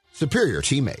Fleury, superior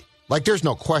teammate. Like, there's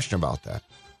no question about that.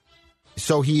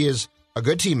 So he is a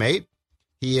good teammate.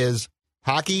 He is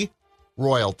hockey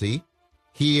royalty.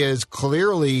 He is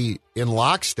clearly in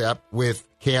lockstep with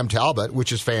Cam Talbot,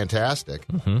 which is fantastic.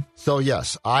 Mm-hmm. So,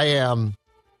 yes, I am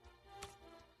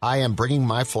bringing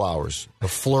my flowers, the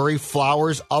Fleury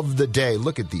flowers of the day.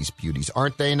 Look at these beauties.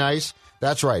 Aren't they nice?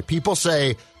 That's right. People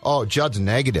say, oh, Judd's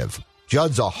negative.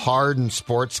 Judd's a hardened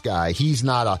sports guy. He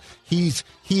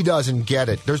doesn't get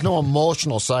it. There's no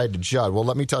emotional side to Judd. Well,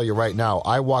 let me tell you right now,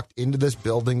 I walked into this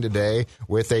building today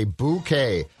with a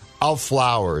bouquet of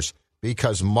flowers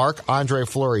because Marc-Andre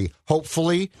Fleury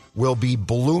hopefully will be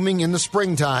blooming in the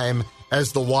springtime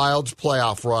as the Wild's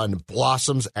playoff run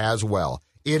blossoms as well.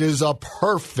 It is a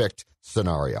perfect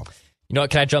scenario. You know what?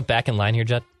 Can I jump back in line here,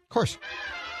 Judd? Of course.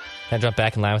 Can I jump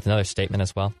back in line with another statement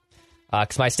as well?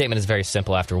 Because my statement is very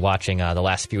simple after watching the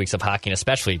last few weeks of hockey, and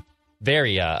especially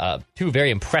 2 very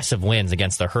impressive wins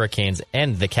against the Hurricanes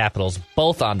and the Capitals,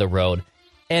 both on the road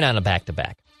and on a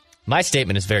back-to-back. My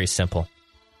statement is very simple.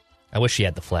 I wish he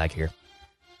had the flag here.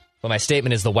 But my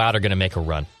statement is the Wild are going to make a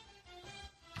run.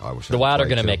 The Wild are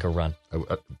going to make a run.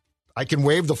 I can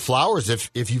wave the flowers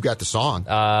if you've got the song.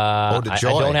 Ode to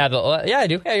Joy. I don't have the... yeah, I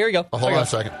do. Yeah, here we go. Oh, hold on a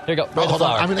second. Here we go. Hold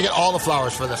on. I'm going to get all the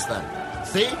flowers for this thing.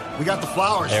 See? We got the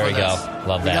flowers there for this. There we go.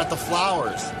 Love that. We got the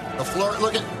flowers. The floor.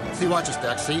 Look at... See, watch this,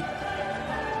 Dex. See?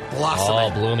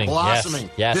 Blossoming. Oh, blooming. Blossoming.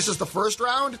 Yes. This is the first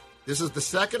round. This is the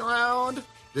second round.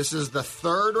 This is the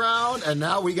third round. And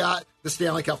now we got the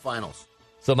Stanley Cup Finals.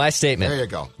 So my statement. There you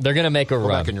go. They're going to make a run.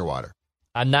 Go back in your water.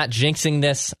 I'm not jinxing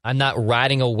this. I'm not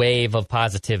riding a wave of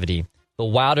positivity. The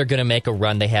Wild are going to make a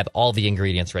run. They have all the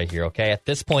ingredients right here, okay? At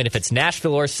this point, if it's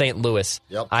Nashville or St. Louis,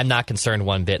 I'm not concerned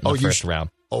one bit in the first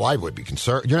round. Oh, I would be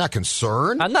concerned. You're not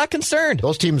concerned? I'm not concerned.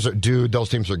 Those teams are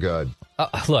good.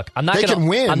 Look, I'm not going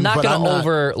to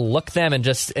overlook them and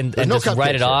just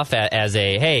write it off as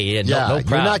a, hey, no problem.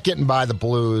 You're not getting by the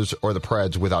Blues or the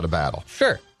Preds without a battle.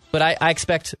 Sure. But I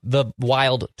expect the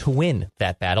Wild to win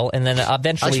that battle and then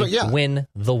eventually win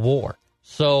the war.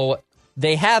 So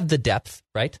they have the depth,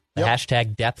 right? The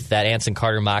hashtag depth that Anson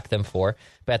Carter mocked them for.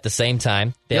 But at the same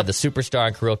time, they have the superstar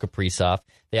in Kirill Kaprizov.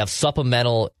 They have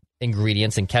supplemental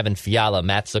ingredients in Kevin Fiala,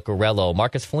 Matt Zuccarello,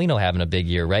 Marcus Foligno having a big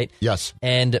year, right? Yes.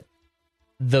 And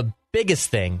the biggest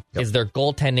thing is their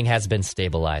goaltending has been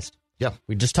stabilized. Yeah.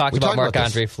 We just talked about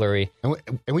Marc-Andre Fleury. And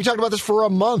we talked about this for a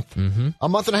month, a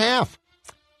month and a half.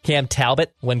 Cam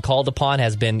Talbot, when called upon,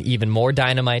 has been even more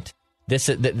dynamite. This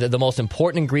the most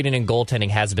important ingredient in goaltending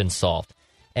has been solved.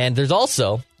 And there's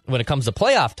also, when it comes to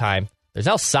playoff time, there's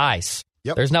now size.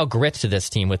 Yep. There's now grit to this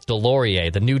team with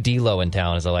Delorier, the new D-Lo in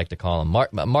town, as I like to call him.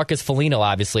 Marcus Foligno,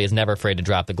 obviously, is never afraid to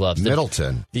drop the gloves.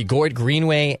 Middleton. The Gord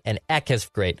Greenway and Eck is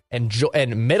great. And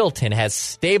Middleton has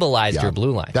stabilized your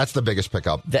blue line. That's the biggest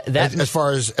pickup as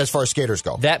far as skaters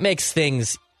go. That makes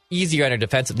things easier on your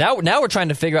defensive. Now we're trying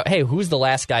to figure out, hey, who's the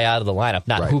last guy out of the lineup?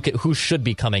 Not who should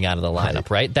be coming out of the lineup,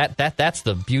 right? That's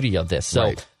the beauty of this.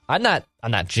 So I'm not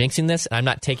jinxing this, and I'm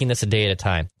not taking this a day at a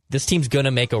time. This team's going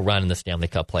to make a run in the Stanley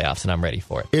Cup playoffs, and I'm ready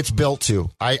for it. It's built to.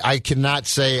 I cannot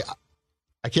say,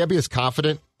 I can't be as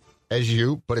confident as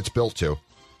you, but it's built to.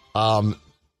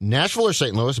 Nashville or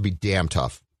St. Louis would be damn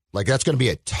tough. Like, that's going to be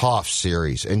a tough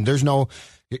series, and there's no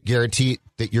guarantee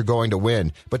that you're going to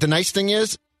win. But the nice thing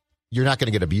is, you're not going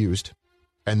to get abused,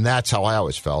 and that's how I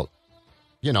always felt.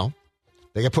 You know,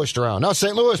 they get pushed around. No,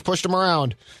 St. Louis pushed them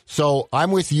around. So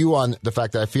I'm with you on the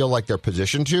fact that I feel like they're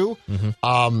positioned to.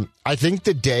 I think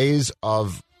the days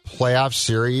of playoff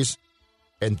series,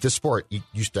 and this sport, you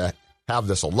used to have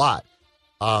this a lot,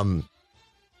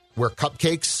 where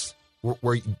cupcakes,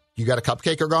 where you got a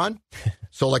cupcake are gone.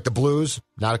 So like the Blues,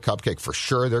 not a cupcake for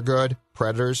sure. They're good.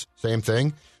 Predators, same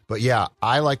thing. But yeah,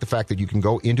 I like the fact that you can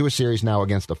go into a series now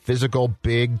against a physical,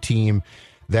 big team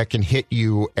that can hit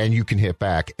you and you can hit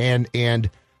back. And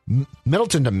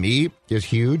Middleton, to me, is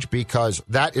huge because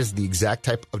that is the exact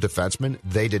type of defenseman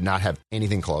they did not have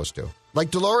anything close to. Like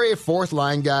Delorier, fourth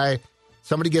line guy,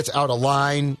 somebody gets out of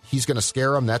line, he's going to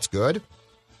scare them, that's good.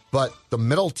 But the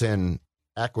Middleton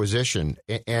acquisition,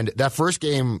 and that first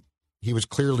game, he was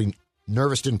clearly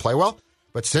nervous, didn't play well.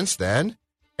 But since then,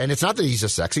 and it's not that he's a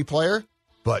sexy player,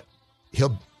 but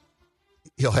he'll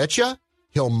hit you,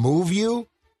 he'll move you.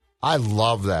 I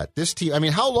love that. This team, I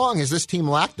mean, how long has this team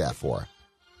lacked that for?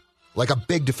 Like a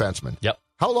big defenseman. Yep.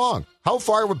 How long? How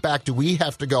far back do we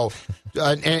have to go?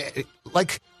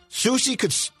 Like,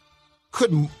 Soucy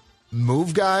could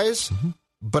move guys,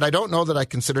 but I don't know that I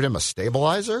considered him a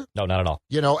stabilizer. No, not at all.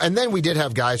 You know, and then we did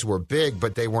have guys who were big,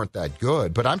 but they weren't that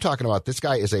good. But I'm talking about this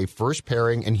guy is a first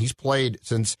pairing, and he's played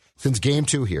since game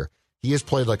 2 here. He has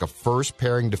played like a first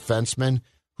pairing defenseman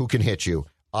who can hit you.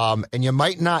 And you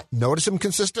might not notice him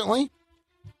consistently,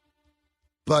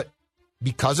 but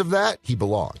because of that, he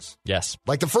belongs. Yes.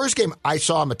 Like the first game, I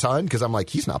saw him a ton because I'm like,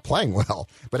 he's not playing well.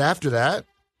 But after that,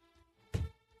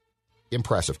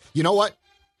 impressive. You know what?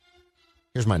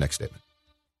 Here's my next statement.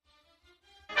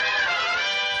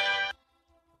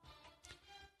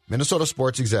 Minnesota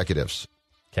sports executives.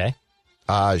 Okay.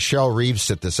 Cheryl Reeves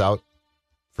sit this out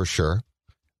for sure.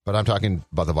 But I'm talking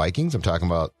about the Vikings. I'm talking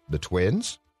about the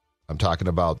Twins. I'm talking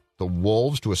about the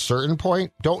Wolves to a certain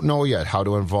point. Don't know yet how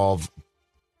to involve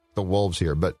the Wolves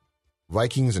here, but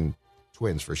Vikings and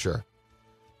Twins for sure.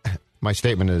 My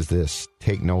statement is this.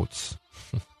 Take notes.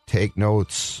 Take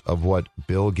notes of what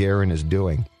Bill Guerin is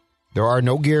doing. There are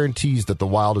no guarantees that the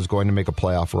Wild is going to make a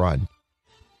playoff run.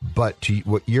 But to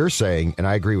what you're saying, and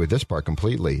I agree with this part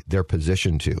completely, they're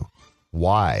positioned to.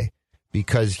 Why?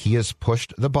 Because he has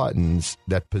pushed the buttons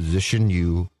that position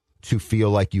you to feel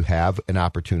like you have an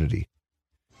opportunity.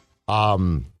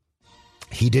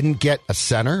 He didn't get a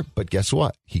center, but guess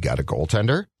what? He got a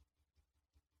goaltender.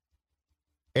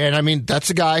 And, I mean, that's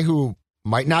a guy who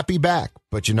might not be back.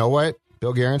 But you know what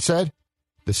Bill Guerin said?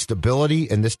 The stability,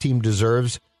 and this team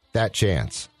deserves that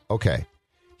chance. Okay.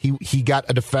 He got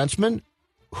a defenseman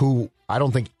who I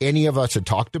don't think any of us had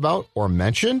talked about or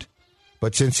mentioned,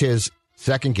 but since his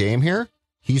second game here,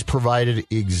 he's provided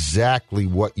exactly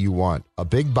what you want. A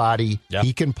big body. Yep.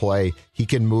 He can play. He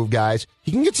can move guys.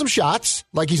 He can get some shots.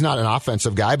 Like, he's not an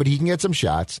offensive guy, but he can get some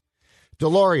shots.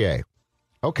 Delorier.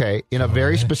 Okay, in a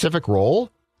very specific role,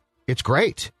 it's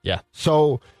great. Yeah.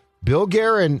 So Bill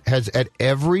Guerin has at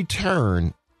every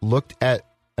turn looked at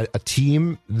a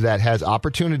team that has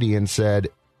opportunity and said,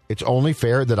 it's only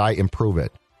fair that I improve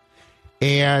it.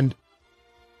 And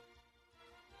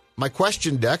my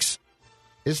question, Dex,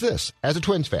 is this. As a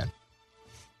Twins fan,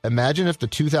 imagine if the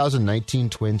 2019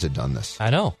 Twins had done this. I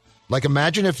know. Like,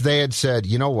 imagine if they had said,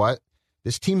 you know what?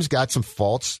 This team's got some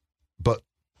faults, but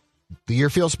the year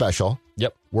feels special.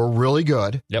 Yep. We're really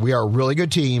good. Yep. We are a really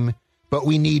good team, but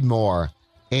we need more.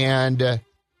 And,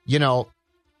 you know,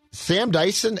 Sam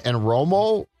Dyson and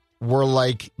Romo were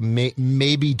like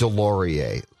maybe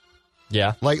Delorier.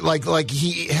 Yeah. Like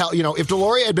he, if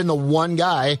Deloria had been the one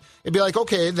guy, it'd be like,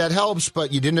 okay, that helps,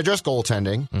 but you didn't address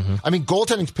goaltending. Mm-hmm. I mean,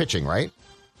 goaltending's pitching, right?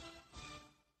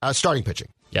 Starting pitching.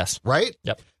 Yes. Right?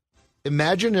 Yep.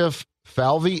 Imagine if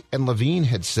Falvey and Levine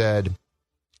had said,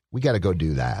 we got to go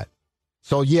do that.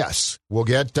 So, yes, we'll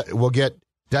get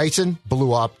Dyson,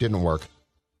 blew up, didn't work.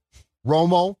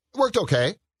 Romo, worked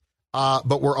okay.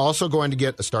 But we're also going to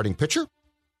get a starting pitcher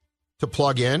to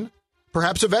plug in,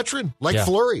 perhaps a veteran like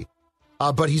Fleury.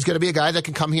 But he's going to be a guy that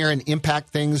can come here and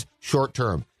impact things short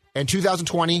term. And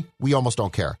 2020, we almost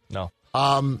don't care. No.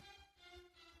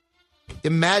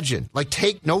 Imagine,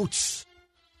 take notes.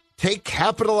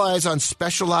 Capitalize on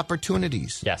special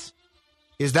opportunities. Yes.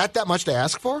 Is that much to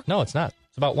ask for? No, it's not.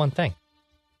 It's about one thing.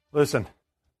 Listen,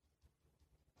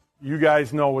 you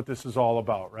guys know what this is all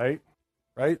about, right?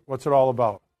 Right? What's it all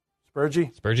about?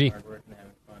 Spurgey?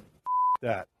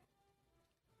 That.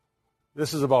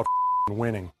 This is about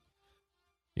winning.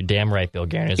 You're damn right, Bill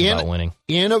Guerin. It's about winning.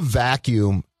 In a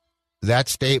vacuum, that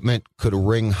statement could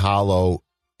ring hollow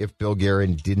if Bill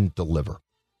Guerin didn't deliver.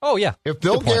 Oh yeah. If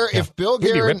Bill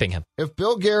Guerin ripping him. If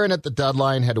Bill Guerin at the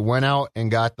deadline had went out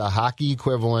and got the hockey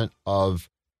equivalent of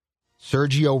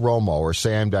Sergio Romo or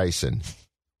Sam Dyson,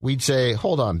 we'd say,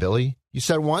 "Hold on, Billy. You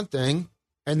said one thing,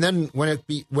 and then when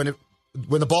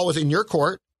the ball was in your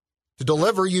court to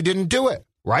deliver, you didn't do it."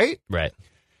 Right? Right.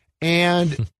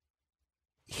 And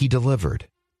he delivered.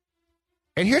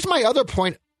 And here's my other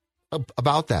point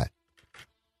about that.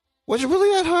 Was it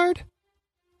really that hard?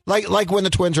 Like when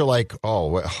the Twins are like,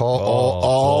 Marcus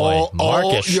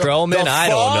Stroman, I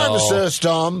don't know.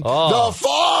 The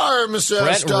farm system.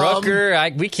 Brent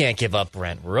Rooker, we can't give up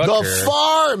Brent Rooker. The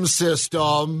farm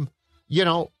system.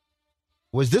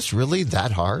 Was this really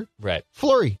that hard? Right.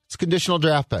 Fleury, it's a conditional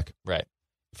draft pick. Right.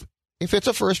 If it's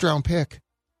a first-round pick,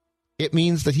 it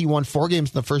means that he won 4 games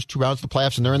in the first 2 rounds of the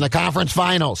playoffs, and they're in the conference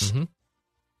finals. Mm-hmm.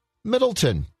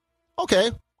 Middleton.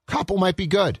 Okay, Capo might be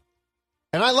good.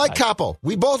 And I like Capo.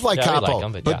 We both like Capo. We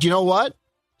like him, but you know what?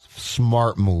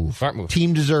 Smart move.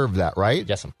 Team deserved that, right?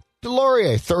 Yes.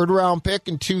 Delorier, 3rd-round pick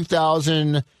in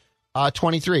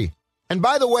 2023. And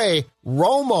by the way,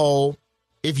 Romo,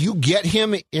 if you get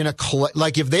him in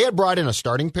if they had brought in a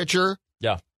starting pitcher,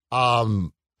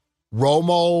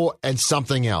 Romo and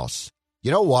something else,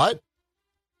 you know what?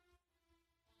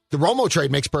 The Romo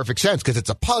trade makes perfect sense because it's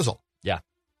a puzzle. Yeah.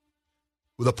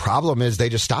 The problem is they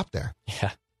just stopped there.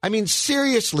 Yeah. I mean,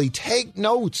 seriously, take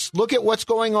notes. Look at what's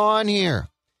going on here.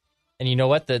 And you know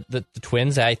what? The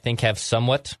Twins, I think, have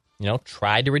somewhat,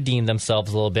 tried to redeem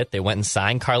themselves a little bit. They went and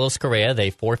signed Carlos Correa.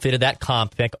 They forfeited that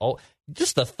comp pick. Oh,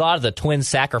 just the thought of the Twins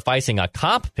sacrificing a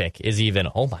comp pick is even,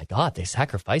 oh my God, they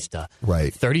sacrificed a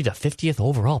 30 to 50th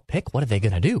overall pick. What are they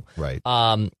going to do? Right.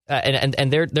 And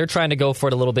they're trying to go for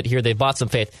it a little bit here. They bought some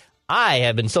faith. I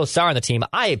have been so sour on the team,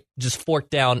 I just forked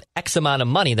down X amount of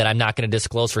money that I'm not going to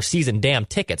disclose for season damn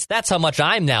tickets. That's how much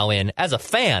I'm now in as a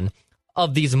fan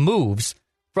of these moves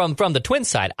from the Twins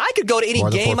side. I could go to any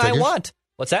game I want.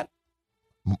 What's that?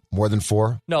 More than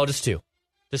 4? No, just 2.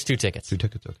 Just 2 tickets. 2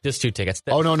 tickets. Okay. Just 2 tickets.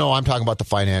 Oh, no, I'm talking about the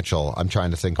financial. I'm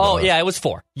trying to think about it. Yeah, it was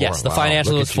 4. Yes, the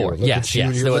financial was 4. Yes. There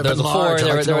was a 4.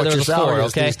 There was a 4,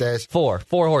 okay? 4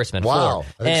 horsemen. Wow.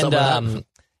 4.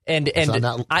 And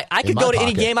I could go to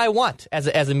any game I want as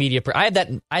a media. I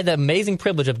had the amazing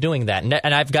privilege of doing that,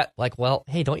 and I've got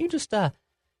hey, don't you just can't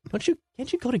you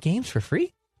go to games for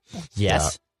free?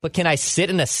 Yes, but can I sit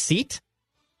in a seat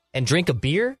and drink a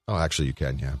beer? Oh, actually, you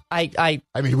can. Yeah. I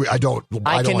don't.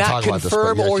 I cannot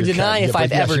confirm or deny if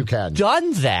I've ever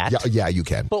done that. Yeah, you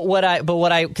can. But what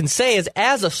I can say is,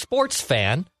 as a sports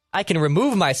fan, I can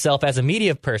remove myself as a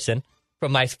media person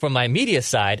from my media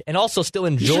side and also still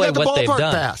enjoy what they've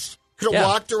done. Pass. Could have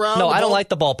walked around. No, I don't like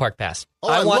the ballpark pass. Oh,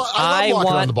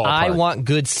 I want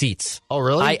good seats. Oh,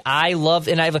 really? I love,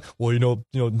 and I have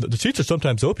the seats are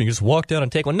sometimes open. You just walk down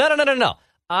and take one. No.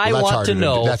 I want to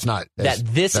know that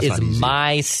this is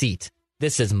my seat.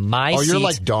 This is my seat. Oh, you're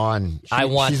like Dawn.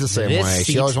 She's the same way.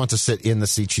 She always wants to sit in the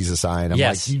seat she's assigned. I'm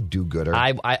like, you do gooder.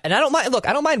 And I don't mind. Look,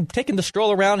 I don't mind taking the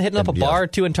stroll around, hitting up a bar or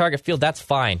two in Target Field. That's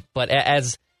fine. But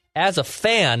as a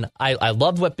fan, I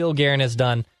loved what Bill Guerin has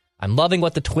done. I'm loving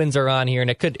what the Twins are on here,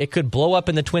 and it could blow up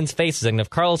in the Twins' faces. And if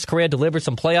Carlos Correa delivers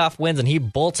some playoff wins and he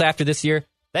bolts after this year,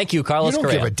 thank you, Carlos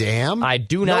Correa. You don't give a damn. I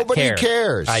do not care. Nobody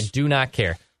cares. I do not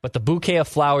care. But the bouquet of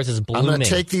flowers is blooming. I'm going to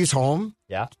take these home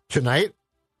tonight,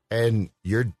 and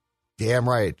you're damn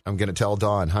right. I'm going to tell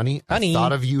Dawn, honey, I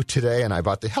thought of you today, and I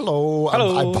bought Hello.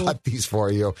 I bought these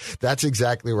for you. That's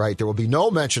exactly right. There will be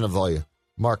no mention of the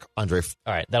Marc-Andre.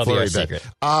 All right, that'll be our secret.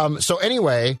 So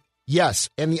anyway, yes.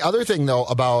 And the other thing, though,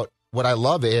 about what I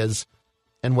love is,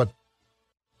 and what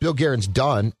Bill Guerin's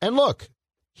done. And look,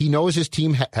 he knows his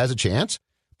team has a chance,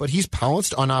 but he's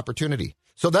pounced on opportunity.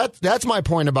 So that's my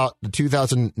point about the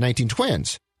 2019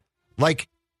 Twins. Like,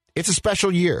 it's a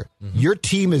special year. Mm-hmm. Your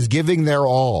team is giving their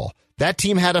all. That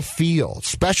team had a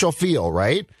special feel,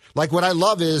 right? Like, what I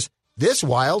love is this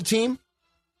Wild team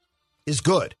is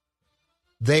good.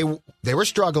 They were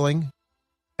struggling,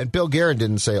 and Bill Guerin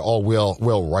didn't say, "Oh,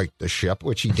 we'll right the ship,"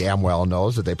 which he damn well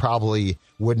knows that they probably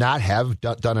would not have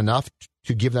done enough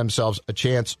to give themselves a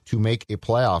chance to make a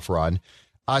playoff run.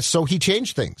 So he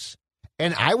changed things,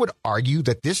 and I would argue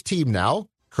that this team now,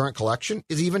 current collection,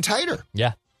 is even tighter.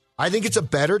 Yeah, I think it's a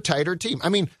better, tighter team. I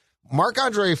mean,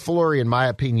 Marc-Andre Fleury, in my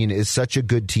opinion, is such a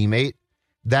good teammate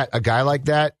that a guy like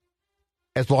that,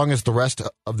 as long as the rest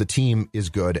of the team is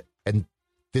good, and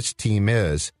this team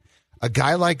is, a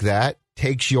guy like that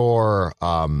takes your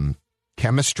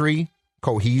chemistry,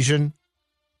 cohesion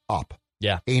up.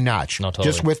 Yeah. A notch. No, totally.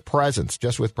 Just with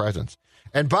presence.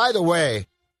 And by the way,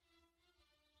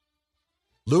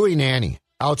 Louis Nanny,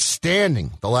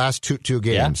 outstanding the last two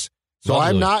games. Yeah. So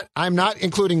I'm not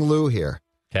including Lou here.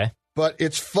 Okay. But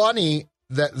it's funny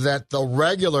that the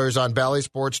regulars on Bally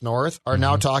Sports North are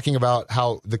now talking about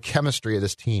how the chemistry of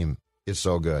this team is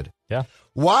so good. Yeah.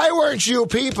 Why weren't you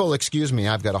people, excuse me,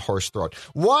 I've got a hoarse throat.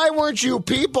 Why weren't you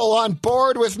people on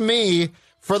board with me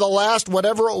for the last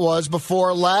whatever it was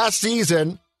before last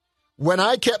season when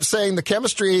I kept saying the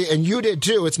chemistry, and you did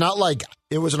too, it's not like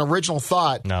it was an original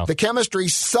thought. No. The chemistry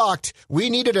sucked. We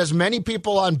needed as many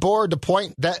people on board to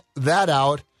point that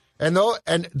out. And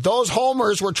those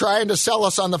homers were trying to sell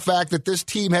us on the fact that this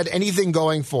team had anything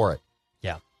going for it.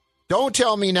 Yeah. Don't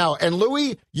tell me now. And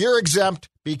Louis, you're exempt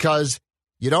because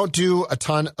you don't do a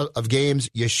ton of games.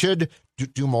 You should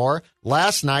do more.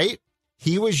 Last night,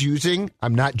 he was using,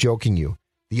 I'm not joking you,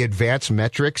 the advanced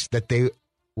metrics that they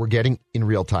were getting in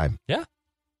real time. Yeah.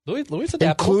 Louis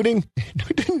adaptable. Including,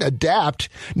 didn't adapt.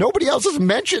 Nobody else has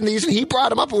mentioned these, and he brought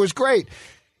them up. It was great.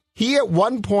 He at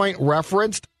one point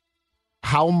referenced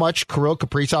how much Kirill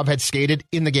Kaprizov had skated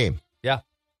in the game. Yeah.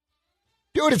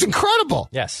 Dude, it's incredible.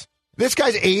 Yes. This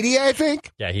guy's 80, I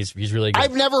think. Yeah, he's really good.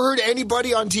 I've never heard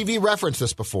anybody on TV reference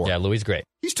this before. Yeah, Louis great.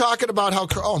 He's talking about how,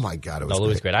 oh my God, it was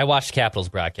Louis great. I watched Capitals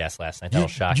broadcast last night. That'll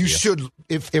shock you. You should,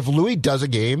 if Louis does a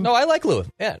game. No, I like Louis.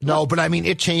 Yeah. No, but I mean,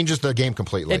 it changes the game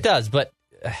completely. It does, but.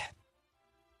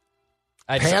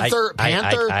 Panther.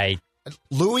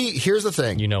 Louis, here's the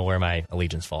thing. You know where my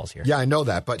allegiance falls here. Yeah, I know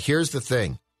that, but here's the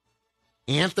thing.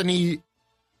 Anthony,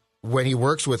 when he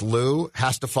works with Lou,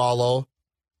 has to follow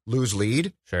Lou's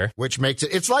lead. Sure. Which makes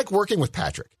it's like working with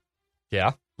Patrick.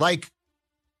 Yeah. Like,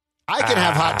 I can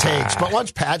have hot takes, but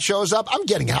once Pat shows up, I'm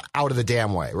getting out of the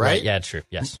damn way, right? Yeah, true.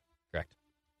 Yes, correct.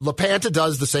 LaPanta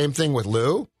does the same thing with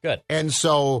Lou. Good. And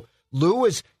so Lou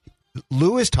is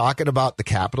talking about the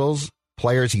Capitals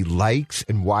players he likes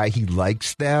and why he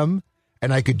likes them.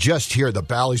 And I could just hear the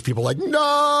Bally's people like,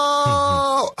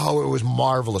 no! Oh, it was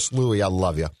marvelous. Louis, I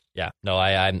love you. Yeah. No,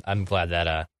 I'm glad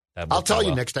that I'll tell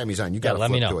you next time he's on. You got to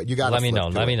let me know. To it. You got to let me know.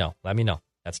 Let me know.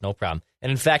 That's no problem.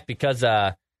 And in fact, because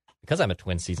I'm a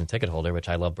Twins season ticket holder, which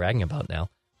I love bragging about now,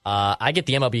 I get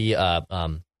the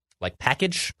MLB like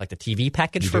package, like the TV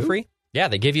package for free. Yeah,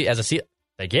 they give you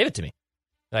they gave it to me.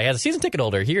 Like, as a season ticket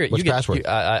holder here, what's you get password?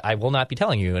 I will not be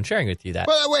telling you and sharing with you that.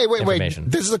 Wait.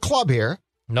 This is a club here.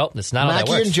 Nope, that's not how that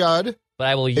works. Mackie and Judd. But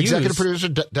I will use executive producer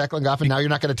Declan Goff, and now you're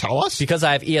not going to tell us? Because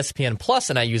I have ESPN Plus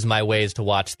and I use my ways to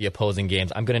watch the opposing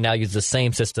games. I'm going to now use the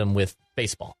same system with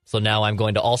baseball. So now I'm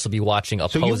going to also be watching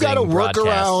opposing broadcasts. So you've got to work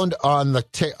around on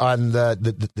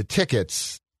the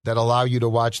tickets that allow you to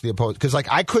watch the opposing. Because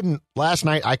last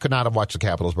night I could not have watched the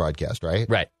Capitals broadcast, right?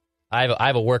 Right. I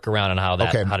have a workaround on how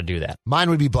to do that. Mine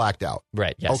would be blacked out.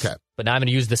 Right. Yes. Okay. But now I'm going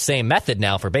to use the same method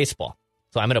now for baseball.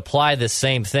 So I'm going to apply this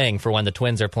same thing for when the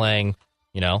Twins are playing.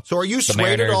 So are you the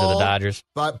swayed Mariners at all or the Dodgers?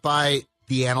 By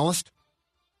the analyst?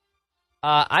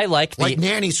 I like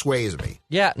Nanny sways me.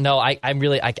 Yeah. No,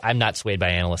 I'm not swayed by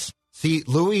analysts. See,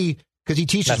 Louis, because he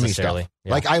teaches me stuff.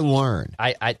 Yeah. Like I learn.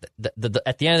 At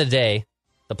the end of the day,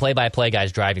 the play-by-play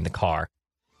guy's driving the car.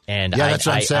 And that's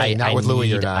what I'm saying. Not with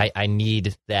Louis or not. I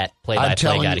need that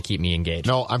play-by-play guy to keep me engaged.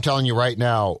 No, I'm telling you right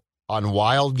now, on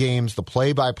Wild games, the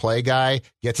play-by-play guy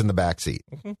gets in the backseat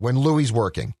when Louis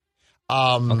working.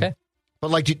 Okay.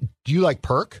 But do you like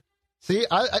Perk? See,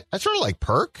 I sort of like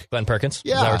Perk. Glenn Perkins?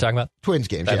 Yeah. Is that what we're talking about? Twins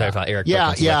games, Eric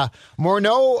yeah.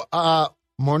 Morneau,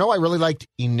 I really liked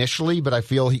initially, but I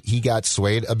feel he got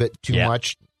swayed a bit too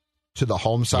much to the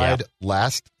home side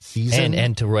last season.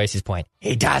 And to Royce's point,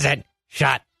 he doesn't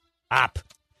shut up.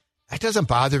 That doesn't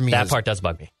bother me. That part does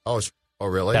bug me. Oh,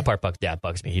 really? That part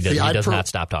bugs me. He does not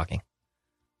stop talking.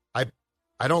 I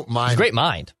don't mind. He's a great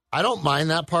mind. I don't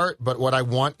mind that part, but what I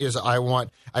want is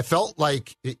I felt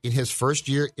like in his first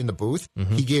year in the booth,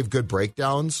 he gave good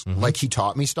breakdowns, like he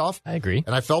taught me stuff. I agree.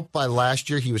 And I felt by last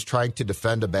year he was trying to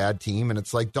defend a bad team, and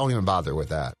it's like, don't even bother with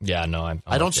that. Yeah, no,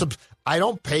 I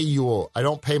don't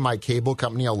pay my cable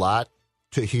company a lot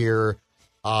to hear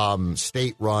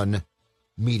state-run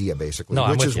media, basically,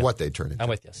 which is what they turn into. I'm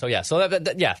with you. So yeah,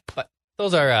 but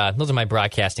those are my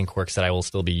broadcasting quirks that I will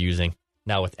still be using.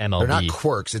 Now with MLB. They're not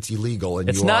quirks. It's illegal. And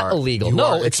it's not illegal.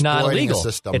 No, it's not illegal.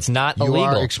 It's not illegal. You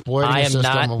are exploiting a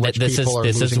system in which people are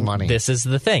losing money. This is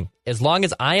the thing. As long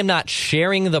as I am not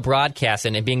sharing the broadcast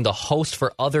and being the host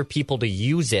for other people to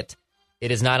use it, it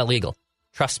is not illegal.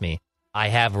 Trust me. I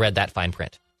have read that fine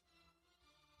print.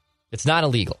 It's not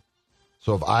illegal.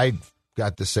 So if I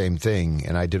got the same thing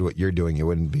and I did what you're doing, it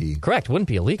wouldn't be... Correct. It wouldn't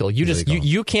be illegal.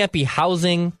 You can't be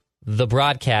housing... the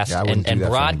broadcast and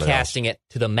broadcasting it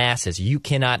to the masses. You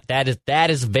cannot. That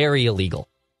is very illegal.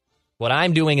 What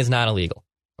I'm doing is not illegal.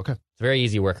 Okay, it's a very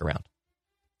easy workaround.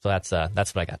 So that's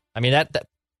what I got. I mean, I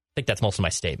think that's most of my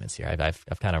statements here. I've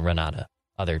kind of run out of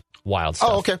other wild stuff.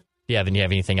 Oh, okay. Do you have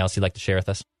anything else you'd like to share with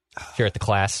us? Share with the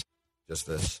class. Just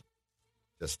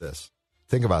this.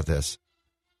 Think about this.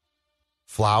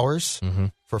 Flowers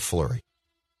for Fleury.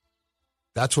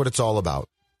 That's what it's all about.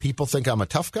 People think I'm a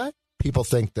tough guy. People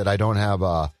think that I don't have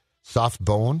a soft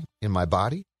bone in my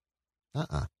body.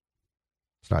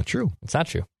 It's not true. It's not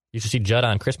true. You should see Judd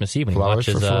on Christmas Eve when flowers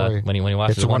he watches when he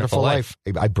watches It's a Wonderful Life.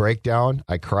 I break down.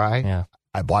 I cry. Yeah.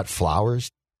 I bought flowers.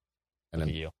 And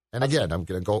then, and again, I'm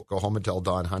going to go home and tell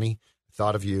Dawn, honey,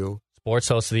 thought of you. Sports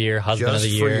host of the year, husband of the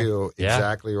year. Just for you. Yeah.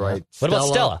 Exactly right. Yeah. What about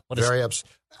Stella?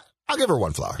 I'll give her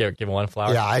one flower. Give her one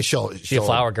flower? Yeah, she'll a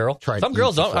flower girl? Some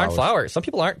girls aren't flowers. Some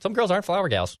people aren't. Some girls aren't flower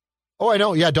gals. Oh, I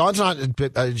know. Yeah, Dawn's not.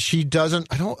 She doesn't.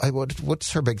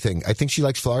 What's her big thing? I think she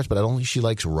likes flowers, but I don't think she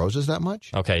likes roses that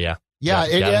much. Okay, yeah. Yeah.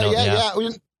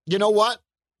 You know what?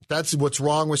 That's what's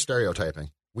wrong with stereotyping.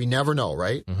 We never know,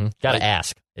 right? Got to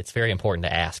ask. It's very important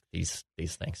to ask these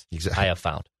things. Exactly. I have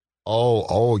found.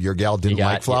 Oh, your gal didn't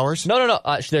like flowers? No.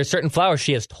 There's certain flowers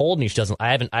she has told me she doesn't. I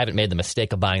haven't made the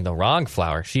mistake of buying the wrong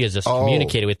flower. She has just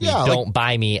communicated with me. Don't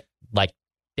buy me like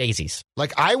daisies.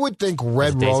 Like I would think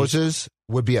red roses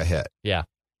would be a hit. Yeah.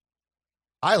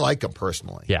 I like them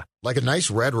personally. Yeah. Like a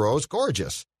nice red rose,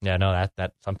 gorgeous. Yeah, no,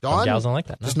 some gals don't like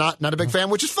that. No. Just not a big fan,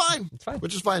 which is fine. It's fine.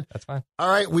 Which is fine. That's fine. All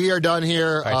right, we are done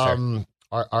here. Right,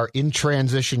 our In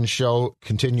Transition show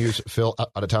continues. Phil out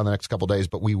of town the next couple of days,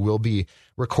 but we will be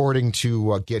recording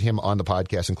to get him on the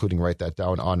podcast, including Write That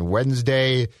Down on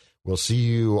Wednesday. We'll see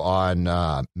you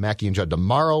on Mackie and Judd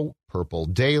tomorrow, Purple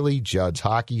Daily, Judd's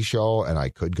Hockey Show, and I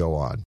could go on.